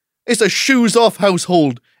 lads, it's a shoes-off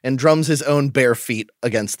household," and drums his own bare feet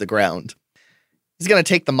against the ground. He's going to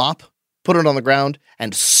take the mop, put it on the ground,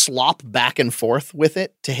 and slop back and forth with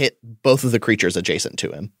it to hit both of the creatures adjacent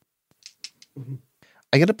to him. Mm-hmm.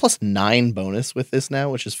 I get a +9 bonus with this now,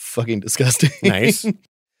 which is fucking disgusting. Nice.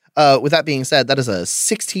 With that being said, that is a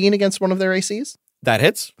 16 against one of their ACs. That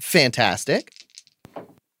hits. Fantastic.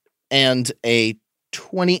 And a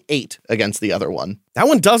 28 against the other one. That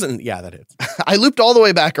one doesn't. Yeah, that hits. I looped all the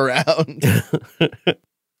way back around.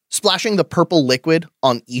 Splashing the purple liquid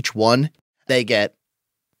on each one, they get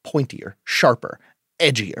pointier, sharper,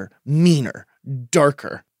 edgier, meaner,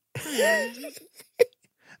 darker.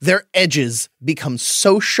 Their edges become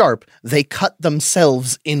so sharp, they cut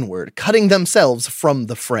themselves inward, cutting themselves from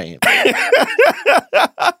the frame.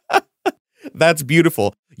 That's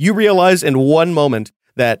beautiful. You realize in one moment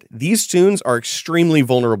that these tunes are extremely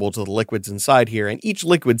vulnerable to the liquids inside here, and each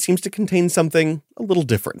liquid seems to contain something a little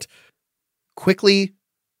different. Quickly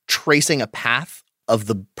tracing a path of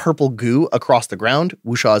the purple goo across the ground,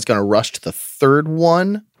 Wusha is going to rush to the third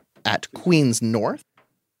one at Queen's North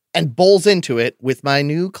and bowls into it with my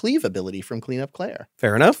new cleave ability from Cleanup Claire.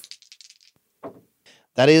 Fair enough.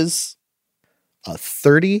 That is a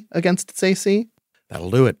 30 against its AC.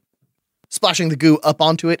 That'll do it. Splashing the goo up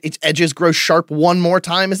onto it, its edges grow sharp one more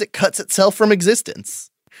time as it cuts itself from existence.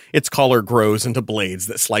 Its collar grows into blades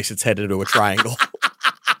that slice its head into a triangle.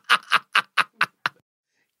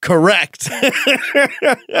 Correct.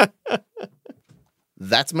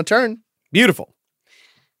 That's my turn. Beautiful.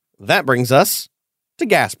 That brings us to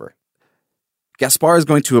Gaspar. Gaspar is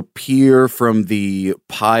going to appear from the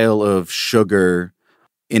pile of sugar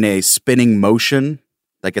in a spinning motion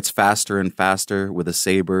that gets faster and faster with a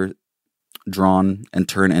saber drawn and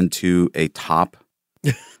turn into a top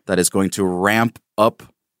that is going to ramp up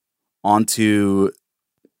onto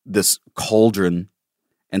this cauldron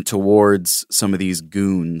and towards some of these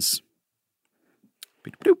goons.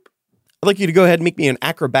 I'd like you to go ahead and make me an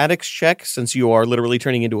acrobatics check since you are literally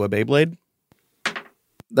turning into a Beyblade.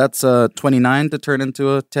 That's 29 to turn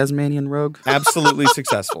into a Tasmanian rogue. Absolutely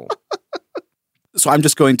successful. So I'm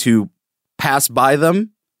just going to pass by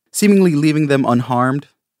them, seemingly leaving them unharmed.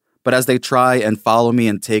 But as they try and follow me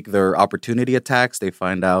and take their opportunity attacks, they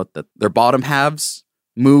find out that their bottom halves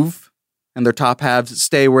move and their top halves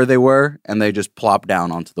stay where they were, and they just plop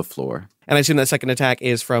down onto the floor. And I assume that second attack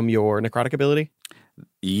is from your necrotic ability?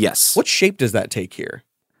 Yes. What shape does that take here?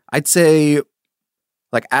 I'd say,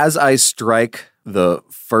 like, as I strike the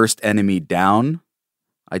first enemy down,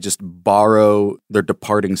 I just borrow their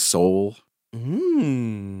departing soul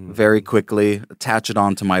very quickly, attach it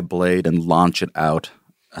onto my blade, and launch it out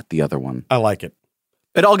at the other one. I like it.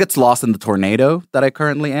 It all gets lost in the tornado that I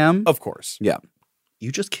currently am. Of course. Yeah. You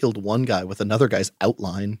just killed one guy with another guy's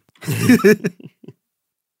outline.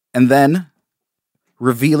 And then,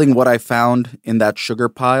 revealing what I found in that sugar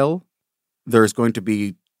pile. There's going to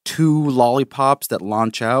be 2 lollipops that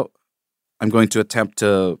launch out. I'm going to attempt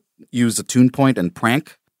to use a tune point and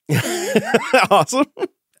prank. Awesome.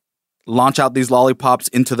 Launch out these lollipops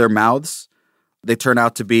into their mouths. They turn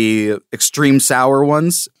out to be extreme sour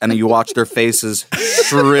ones, and you watch their faces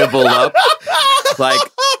shrivel up. Like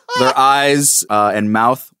their eyes and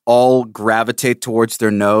mouth all gravitate towards their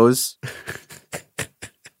nose.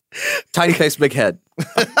 Tiny face, big head.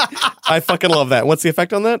 I fucking love that. What's the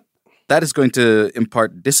effect on that? That is going to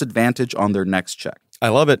impart disadvantage on their next check. I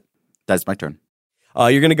love it. That's my turn.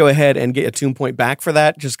 You're going to go ahead and get a tune point back for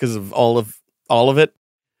that just because of all of it.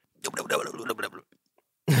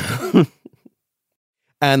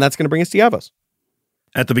 And that's going to bring us to Iavos.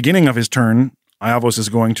 At the beginning of his turn, Iavos is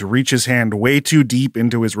going to reach his hand way too deep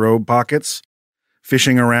into his robe pockets,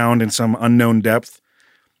 fishing around in some unknown depth,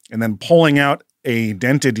 and then pulling out a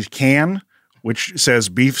dented can, which says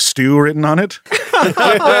beef stew written on it.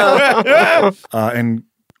 And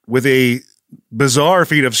with a bizarre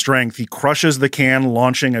feat of strength, he crushes the can,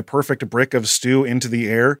 launching a perfect brick of stew into the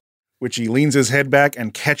air, which he leans his head back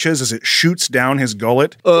and catches as it shoots down his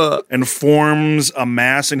gullet and forms a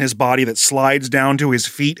mass in his body that slides down to his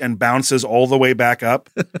feet and bounces all the way back up,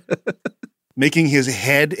 making his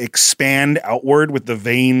head expand outward with the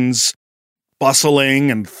veins bustling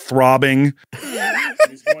and throbbing.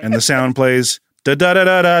 And the sound plays da da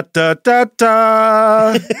da da da da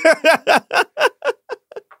da.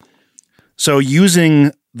 So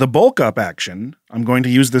using the bulk up action, I'm going to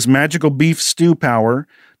use this magical beef stew power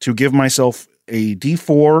to give myself a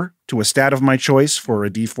D4 to a stat of my choice for a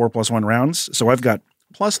D4 plus 1 rounds. So I've got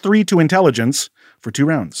 +3 to intelligence for 2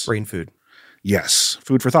 rounds. Brain food. Yes,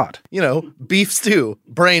 food for thought. You know, beef stew,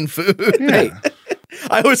 brain food. Hey,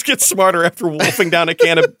 I always get smarter after wolfing down a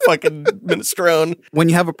can of fucking minestrone. When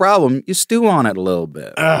you have a problem, you stew on it a little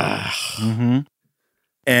bit.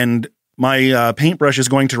 And my paintbrush is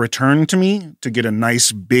going to return to me to get a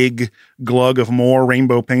nice big glug of more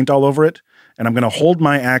rainbow paint all over it. And I'm going to hold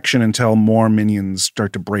my action until more minions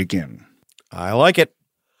start to break in. I like it.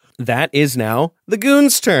 That is now the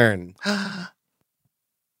goon's turn.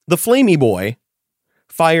 The flamey boy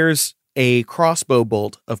fires a crossbow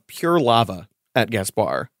bolt of pure lava at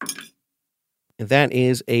Gaspar. And that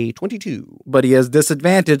is a 22. But he has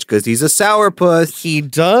disadvantage because he's a sourpuss. He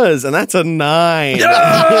does, and that's a 9.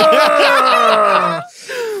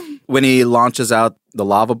 When he launches out the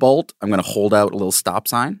lava bolt, I'm going to hold out a little stop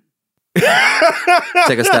sign.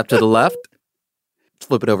 Take a step to the left.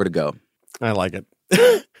 Flip it over to go. I like it.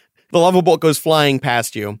 The lava bolt goes flying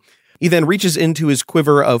past you. He then reaches into his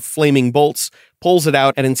quiver of flaming bolts, pulls it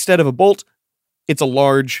out, and instead of a bolt, it's a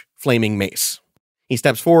large flaming mace. He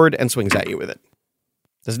steps forward and swings at you with it.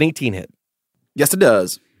 Does an 18 hit? Yes, it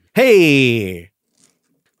does. Hey!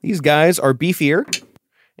 These guys are beefier,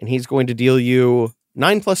 and he's going to deal you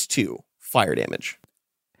 9 + 2 fire damage.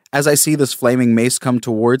 As I see this flaming mace come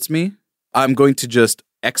towards me, I'm going to just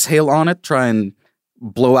exhale on it, try and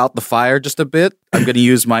blow out the fire just a bit. I'm going to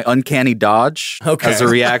use my uncanny dodge as a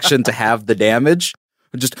reaction to have the damage.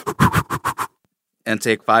 Just and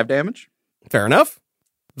take 5 damage. Fair enough.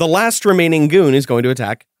 The last remaining goon is going to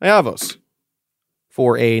attack Iavos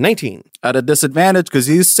for a 19. At a disadvantage because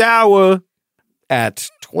he's sour. At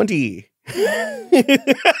 20.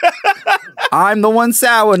 I'm the one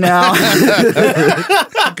sour now.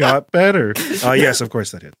 Got better. Yes, of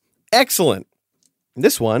course that hit. Excellent.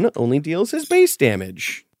 This one only deals his base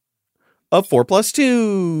damage of 4 +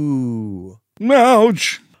 2.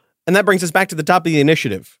 Ouch. And that brings us back to the top of the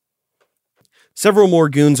initiative. Several more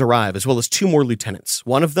goons arrive, as well as 2 more lieutenants,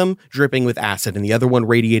 one of them dripping with acid and the other one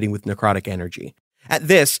radiating with necrotic energy. At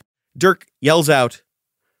this, Dirk yells out,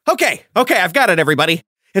 Okay, I've got it, everybody.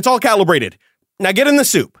 It's all calibrated. Now get in the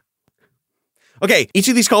soup. Okay, each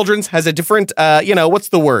of these cauldrons has a different, what's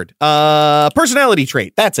the word? Personality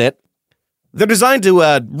trait. That's it. They're designed to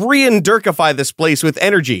re-Dirkify this place with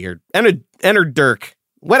energy, or Dirk,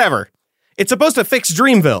 whatever. It's supposed to fix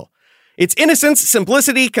Dreamville. It's innocence,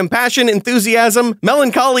 simplicity, compassion, enthusiasm,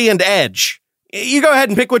 melancholy, and edge. You go ahead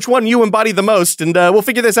and pick which one you embody the most, and we'll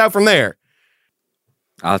figure this out from there.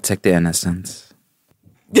 I'll take the innocence.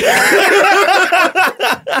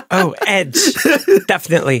 Oh, edge.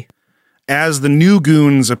 Definitely. As the new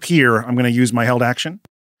goons appear, I'm going to use my held action.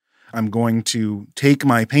 I'm going to take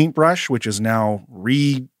my paintbrush, which is now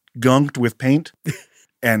re-gunked with paint,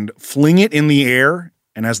 and fling it in the air.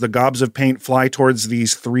 And as the gobs of paint fly towards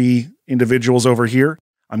these 3 individuals over here,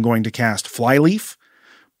 I'm going to cast Flyleaf.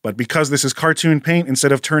 But because this is cartoon paint,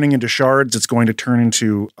 instead of turning into shards, it's going to turn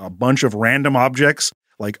into a bunch of random objects,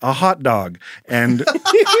 like a hot dog and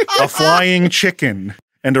a flying chicken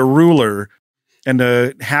and a ruler and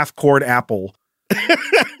a half-cored apple,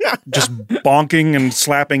 just bonking and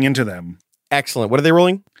slapping into them. Excellent. What are they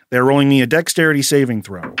rolling? They're rolling me a dexterity saving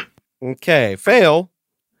throw. Okay. Fail,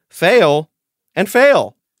 and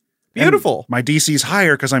fail. Beautiful. And my DC's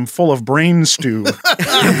higher because I'm full of brain stew.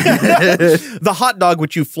 The hot dog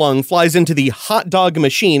which you flung flies into the hot dog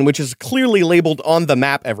machine, which is clearly labeled on the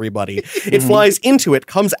map, everybody. It flies into it,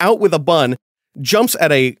 comes out with a bun, jumps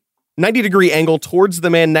at a 90-degree angle towards the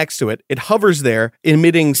man next to it. It hovers there,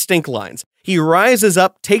 emitting stink lines. He rises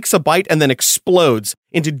up, takes a bite, and then explodes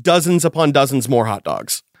into dozens upon dozens more hot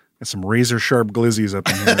dogs. Got some razor-sharp glizzies up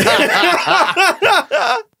in here.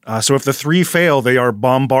 So if the 3 fail, they are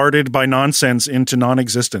bombarded by nonsense into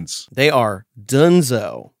non-existence. They are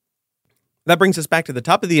dunzo. That brings us back to the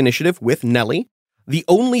top of the initiative with Nellie. The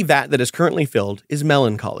only vat that is currently filled is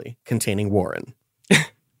Melancholy, containing Warren.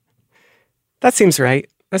 That seems right.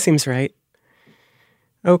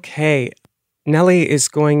 Okay. Nellie is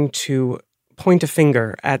going to point a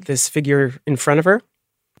finger at this figure in front of her,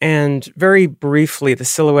 and very briefly, the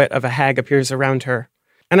silhouette of a hag appears around her.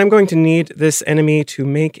 And I'm going to need this enemy to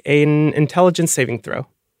make an intelligence saving throw.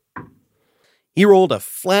 He rolled a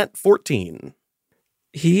flat 14.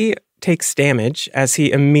 He takes damage as he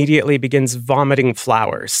immediately begins vomiting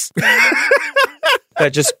flowers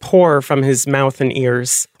that just pour from his mouth and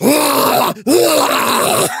ears.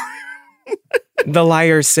 The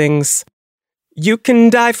liar sings, "You can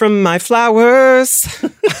die from my flowers."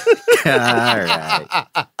 All right.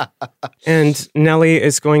 And Nellie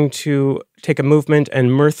is going to take a movement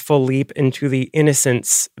and mirthful leap into the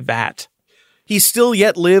innocence vat. He still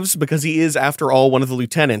yet lives because he is, after all, one of the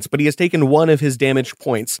lieutenants, but he has taken one of his damage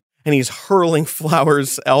points, and he's hurling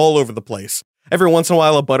flowers all over the place. Every once in a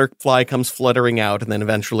while, a butterfly comes fluttering out and then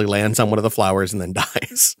eventually lands on one of the flowers and then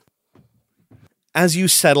dies. As you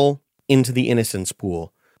settle into the innocence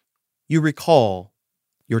pool, you recall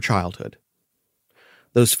your childhood.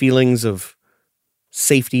 Those feelings of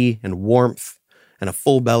safety and warmth and a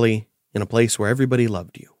full belly in a place where everybody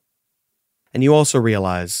loved you. And you also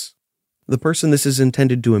realize the person this is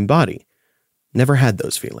intended to embody never had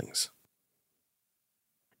those feelings.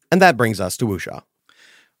 And that brings us to Wuxia.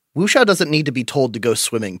 Wuxia doesn't need to be told to go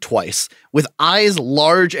swimming twice. With eyes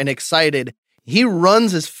large and excited, he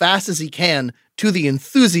runs as fast as he can to the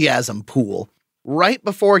enthusiasm pool. Right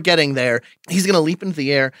before getting there, he's going to leap into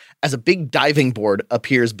the air as a big diving board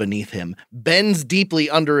appears beneath him, bends deeply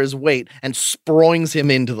under his weight, and sproings him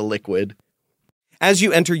into the liquid. As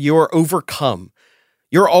you enter, you're overcome.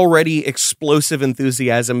 Your already explosive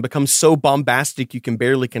enthusiasm becomes so bombastic you can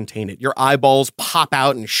barely contain it. Your eyeballs pop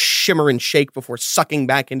out and shimmer and shake before sucking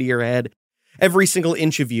back into your head. Every single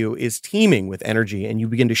inch of you is teeming with energy, and you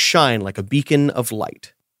begin to shine like a beacon of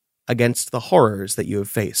light against the horrors that you have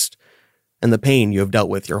faced and the pain you have dealt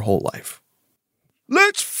with your whole life.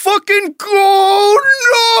 Let's fucking go!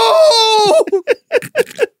 No!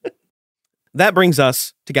 That brings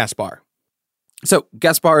us to Gaspar. So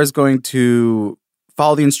Gaspar is going to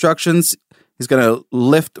follow the instructions. He's going to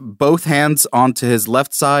lift both hands onto his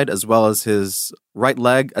left side as well as his right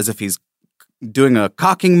leg as if he's doing a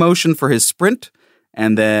cocking motion for his sprint,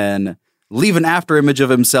 and then leave an after image of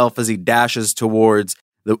himself as he dashes towards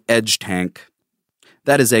the edge tank.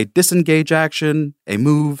 That is a disengage action, a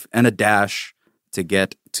move, and a dash to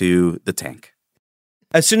get to the tank.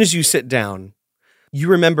 As soon as you sit down, you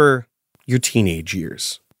remember your teenage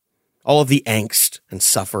years. All of the angst and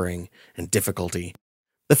suffering and difficulty.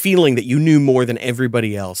 The feeling that you knew more than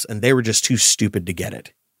everybody else and they were just too stupid to get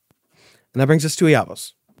it. And that brings us to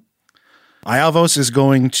Iavos. Iavos is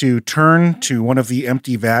going to turn to one of the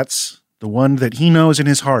empty vats. The one that he knows in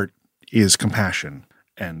his heart is compassion.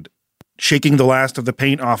 And shaking the last of the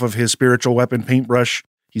paint off of his spiritual weapon paintbrush,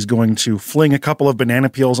 he's going to fling a couple of banana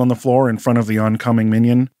peels on the floor in front of the oncoming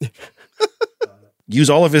minion. Use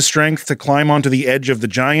all of his strength to climb onto the edge of the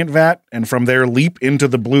giant vat, and from there leap into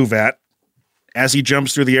the blue vat. As he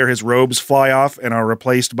jumps through the air, his robes fly off and are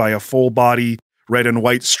replaced by a full-body red and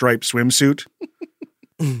white striped swimsuit.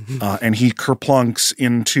 And he kerplunks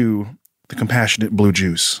into the compassionate blue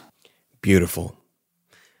juice. Beautiful.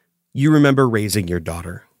 You remember raising your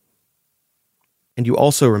daughter. And you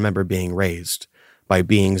also remember being raised by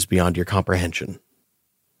beings beyond your comprehension.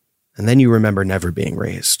 And then you remember never being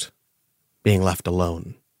raised. Being left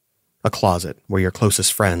alone. A closet where your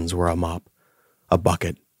closest friends were a mop, a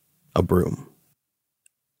bucket, a broom.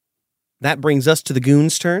 That brings us to the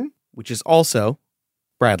goon's turn, which is also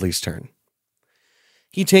Bradley's turn.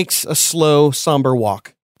 He takes a slow, somber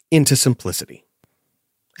walk into simplicity.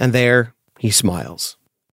 And there he smiles.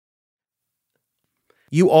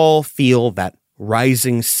 You all feel that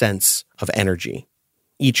rising sense of energy,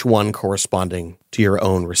 each one corresponding to your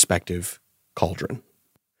own respective cauldron.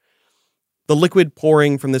 The liquid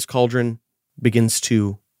pouring from this cauldron begins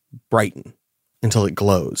to brighten until it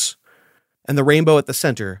glows, and the rainbow at the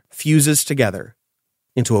center fuses together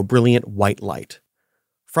into a brilliant white light.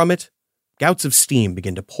 From it, gouts of steam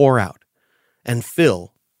begin to pour out and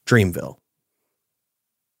fill Dreamville.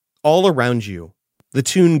 All around you, the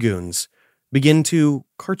Toon Goons begin to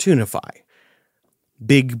cartoonify.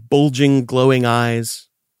 Big, bulging, glowing eyes,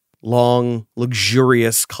 long,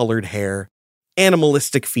 luxurious colored hair,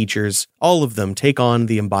 animalistic features, all of them take on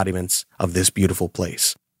the embodiments of this beautiful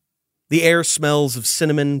place. The air smells of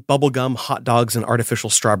cinnamon, bubblegum, hot dogs, and artificial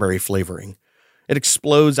strawberry flavoring. It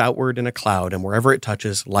explodes outward in a cloud, and wherever it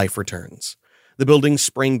touches, life returns. The buildings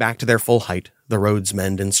spring back to their full height, the roads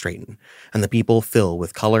mend and straighten, and the people fill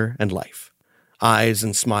with color and life, eyes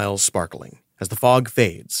and smiles sparkling as the fog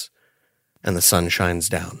fades and the sun shines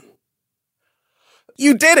down.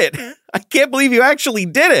 You did it! I can't believe you actually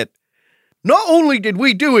did it! Not only did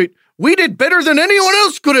we do it, we did better than anyone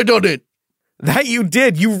else could have done it! That you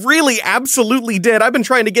did! You really absolutely did! I've been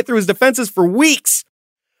trying to get through his defenses for weeks!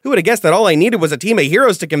 Who would have guessed that all I needed was a team of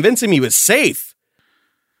heroes to convince him he was safe?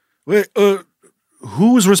 Wait,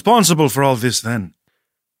 who's responsible for all this then?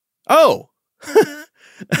 Oh!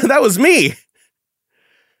 That was me!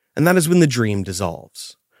 And that is when the dream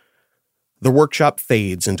dissolves. The workshop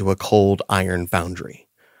fades into a cold iron foundry,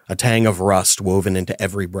 a tang of rust woven into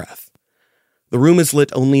every breath. The room is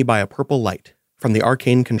lit only by a purple light from the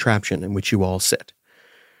arcane contraption in which you all sit.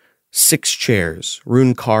 6 chairs,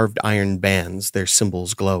 rune-carved iron bands, their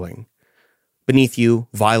symbols glowing. Beneath you,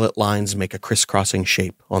 violet lines make a crisscrossing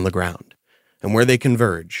shape on the ground, and where they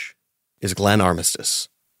converge is Glenn Armistice,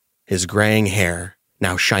 his graying hair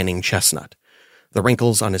now shining chestnut, the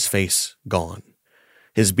wrinkles on his face gone.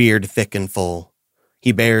 His beard thick and full,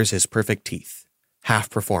 he bears his perfect teeth, half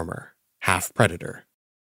performer, half predator,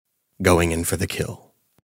 going in for the kill.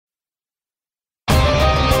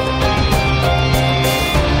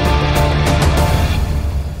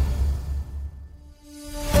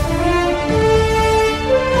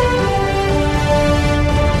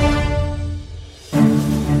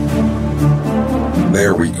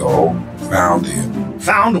 There we go. Found him.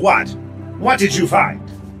 Found what? What did you find?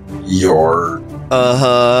 Your...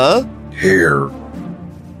 hair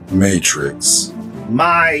matrix.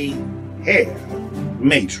 My hair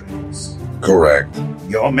matrix. Correct.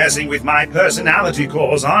 You're messing with my personality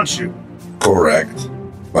cores, aren't you? Correct.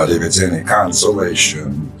 But if it's any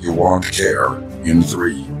consolation, you won't care. In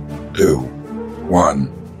 3, 2,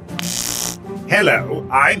 1. Hello,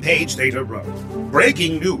 I'm Page Theta Rho.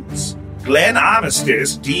 Breaking news. Glenn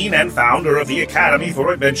Armistice, Dean and founder of the Academy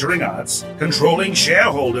for Adventuring Arts, controlling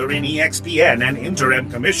shareholder in EXPN and interim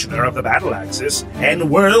commissioner of the Battle Axis,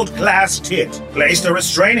 and world-class tit, placed a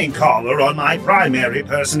restraining collar on my primary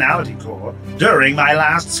personality core during my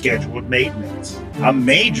last scheduled maintenance. A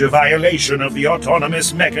major violation of the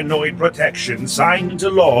autonomous mechanoid protection signed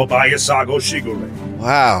into law by Isago Shigure.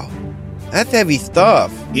 Wow. That's heavy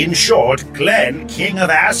stuff. In short, Glenn, King of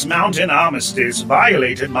Ass Mountain Armistice,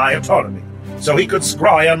 violated my autonomy, so he could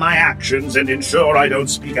scry on my actions and ensure I don't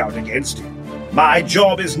speak out against him. My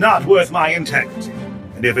job is not worth my integrity,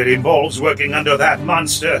 and if it involves working under that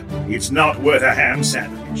monster, it's not worth a ham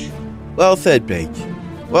sandwich. Well said, Paige.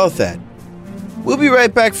 Well said. We'll be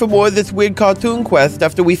right back for more of this weird cartoon quest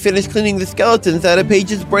after we finish cleaning the skeletons out of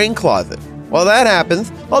Paige's brain closet. While that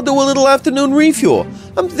happens, I'll do a little afternoon refuel.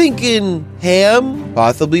 I'm thinking ham,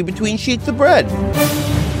 possibly between sheets of bread.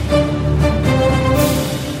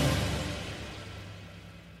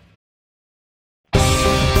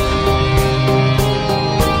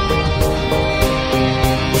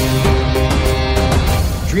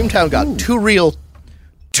 Dreamtown got too real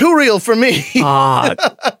for me. I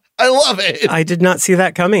love it. I did not see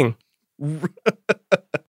that coming. This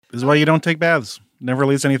is why you don't take baths. Never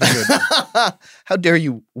release anything good. How dare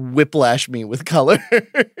you whiplash me with color?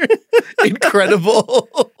 Incredible.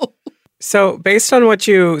 So based on what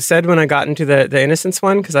you said when I got into the Innocence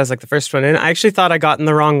one, because I was like the first one in, I actually thought I got in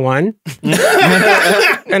the wrong one.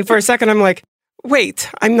 And for a second, I'm like,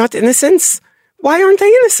 wait, I'm not Innocence? Why aren't they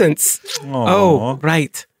Innocents? Aww. Oh,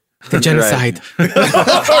 right. The genocide. Right,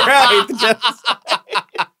 the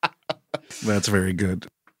genocide. That's very good.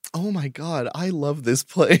 Oh my God, I love this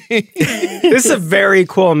place. This is a very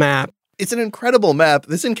cool map. It's an incredible map.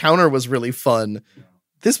 This encounter was really fun.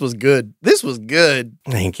 This was good. This was good.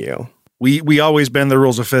 Thank you. We always bend the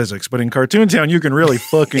rules of physics, but in Cartoon Town, you can really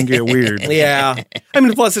fucking get weird. Yeah. I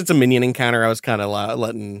mean, plus it's a minion encounter. I was kind of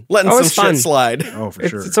letting some it's fun. shit slide. Oh, for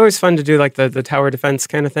sure. It's always fun to do like the tower defense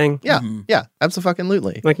kind of thing. Yeah, yeah,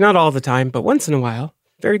 absolutely. Like not all the time, but once in a while.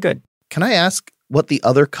 Very good. Can I ask what the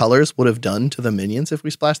other colors would have done to the minions if we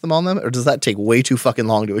splashed them on them? Or does that take way too fucking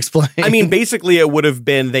long to explain? I mean, basically, it would have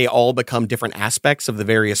been they all become different aspects of the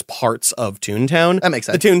various parts of Toontown. That makes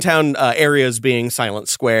sense. The Toontown areas being Silent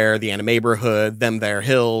Square, the Animaborhood, them there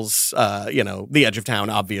hills, the edge of town,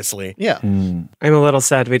 obviously. Yeah. I'm a little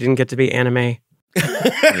sad we didn't get to be anime.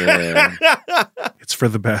 Yeah. It's for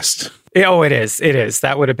the best. Oh, it is. It is.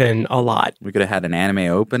 That would have been a lot. We could have had an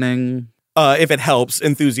anime opening. If it helps,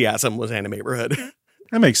 Enthusiasm was Animaborhood.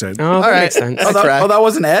 That makes sense. Oh, that makes sense. That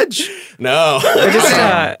wasn't Edge? No. I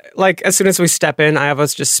just, like, as soon as we step in, I have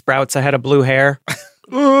us just sprouts a head of blue hair.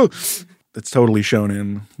 That's totally shown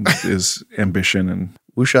in his ambition. And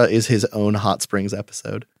Wuxia is his own Hot Springs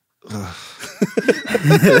episode.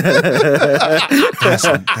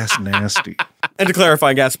 That's nasty. And to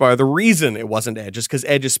clarify, Gaspar, the reason it wasn't Edge is because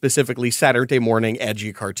Edge is specifically Saturday morning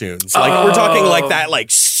edgy cartoons. Like, we're talking like that, like,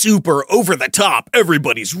 super over the top.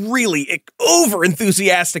 Everybody's really over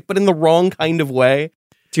enthusiastic, but in the wrong kind of way.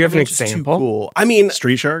 Do you have an example? Cool. I mean,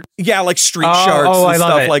 Street Shark? Yeah, like Street Sharks and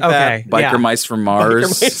stuff like that. Biker Mice from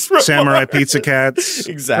Mars. Samurai Pizza Cats.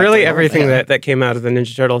 Exactly. Really everything that came out of the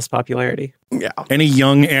Ninja Turtles' popularity. Yeah. Any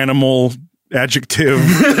young animal adjective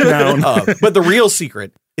noun. But the real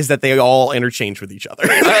secret is that they all interchange with each other.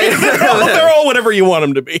 They're all whatever you want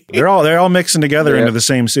them to be. They're all mixing together into the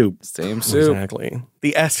same soup. Same soup. Exactly.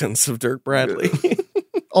 The essence of Dirk Bradley.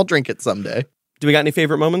 I'll drink it someday. Do we got any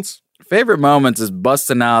favorite moments? Favorite moments is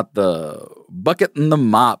busting out the bucket and the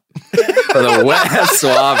mop for the wet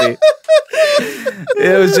Suave.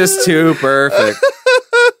 It was just too perfect.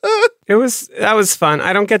 That was fun.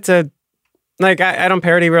 I don't get to, like, I don't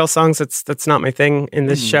parody real songs. That's not my thing in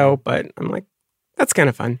this show, but I'm like, that's kind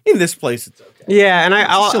of fun. In this place, it's okay. Yeah, and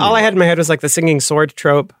all I had in my head was like the singing sword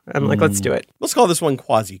trope. I'm like, let's do it. Let's call this one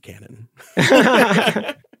quasi-canon.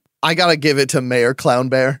 I gotta give it to Mayor Clown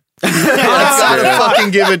Bear. I gotta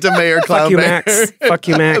fucking give it to Mayor Clown Bear. Fuck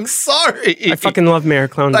you, Max. I'm sorry. I fucking love Mayor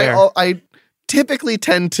Clown Bear. I typically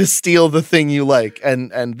tend to steal the thing you like,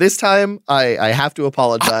 and this time I have to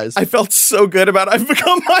apologize. I felt so good about I've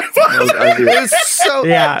become my father. It was so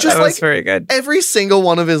that just was very good. Every single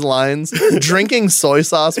one of his lines, drinking soy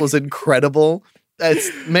sauce was incredible.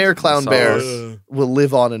 It's Mayor Clown Bear will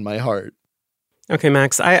live on in my heart. Okay,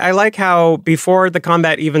 Max. I like how before the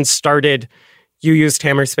combat even started, you used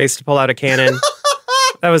hammer space to pull out a cannon.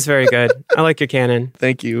 That was very good. I like your cannon.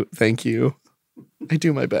 Thank you. I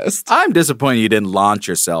do my best. I'm disappointed you didn't launch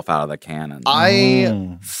yourself out of the cannon.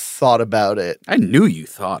 I thought about it. I knew you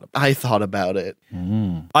thought about it. I thought about it.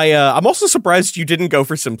 I'm also surprised you didn't go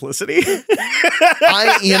for simplicity.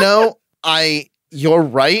 You're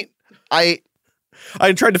right.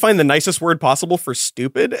 I tried to find the nicest word possible for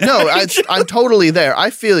stupid. No, I'm totally there. I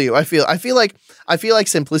feel you. I feel like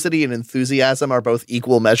simplicity and enthusiasm are both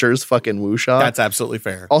equal measures. Fucking Wuxia. That's absolutely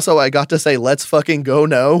fair. Also, I got to say, let's fucking go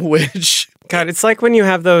no, which God, it's like when you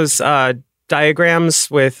have those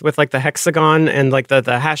diagrams with like the hexagon and like the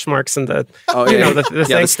hash marks and the the thing.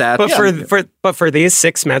 The stat. But for these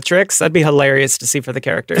 6 metrics, that'd be hilarious to see for the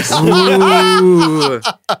characters. Ooh.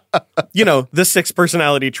 The 6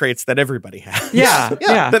 personality traits that everybody has. Yeah.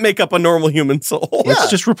 That make up a normal human soul. Let's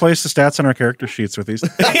just replace the stats on our character sheets with these.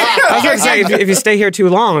 If you stay here too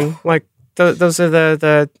long, like those are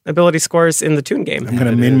the ability scores in the Toon game. I'm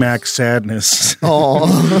going to min-max sadness.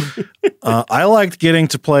 Oh, I liked getting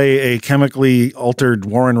to play a chemically altered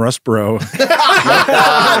Warren Rustboro.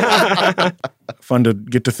 Fun to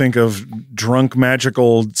get to think of drunk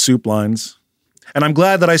magical soup lines. And I'm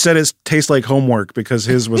glad that I said it tastes like homework because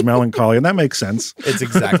his was melancholy, and that makes sense. It's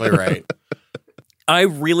exactly right. I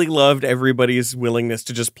really loved everybody's willingness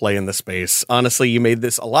to just play in the space. Honestly, you made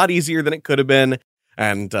this a lot easier than it could have been.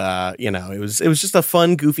 And, it was just a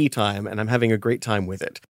fun, goofy time, and I'm having a great time with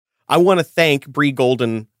it. I want to thank Bree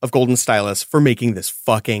Golden of Golden Stylus for making this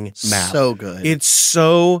fucking map. So good. It's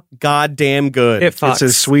so goddamn good. It fucks. It's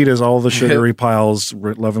as sweet as all the sugary piles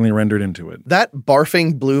lovingly rendered into it. That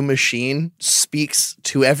barfing blue machine speaks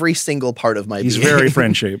to every single part of my He's being. very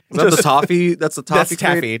friend-shaped. Is that the toffee? That's the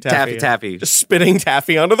toffee. That's Taffy. Just spitting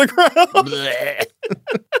taffy onto the ground.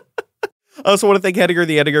 I also want to thank Edgar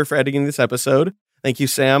the editor for editing this episode. Thank you,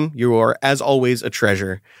 Sam. You are, as always, a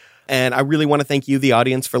treasure. And I really want to thank you, the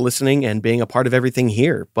audience, for listening and being a part of everything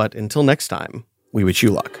here. But until next time, we wish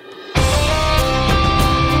you luck.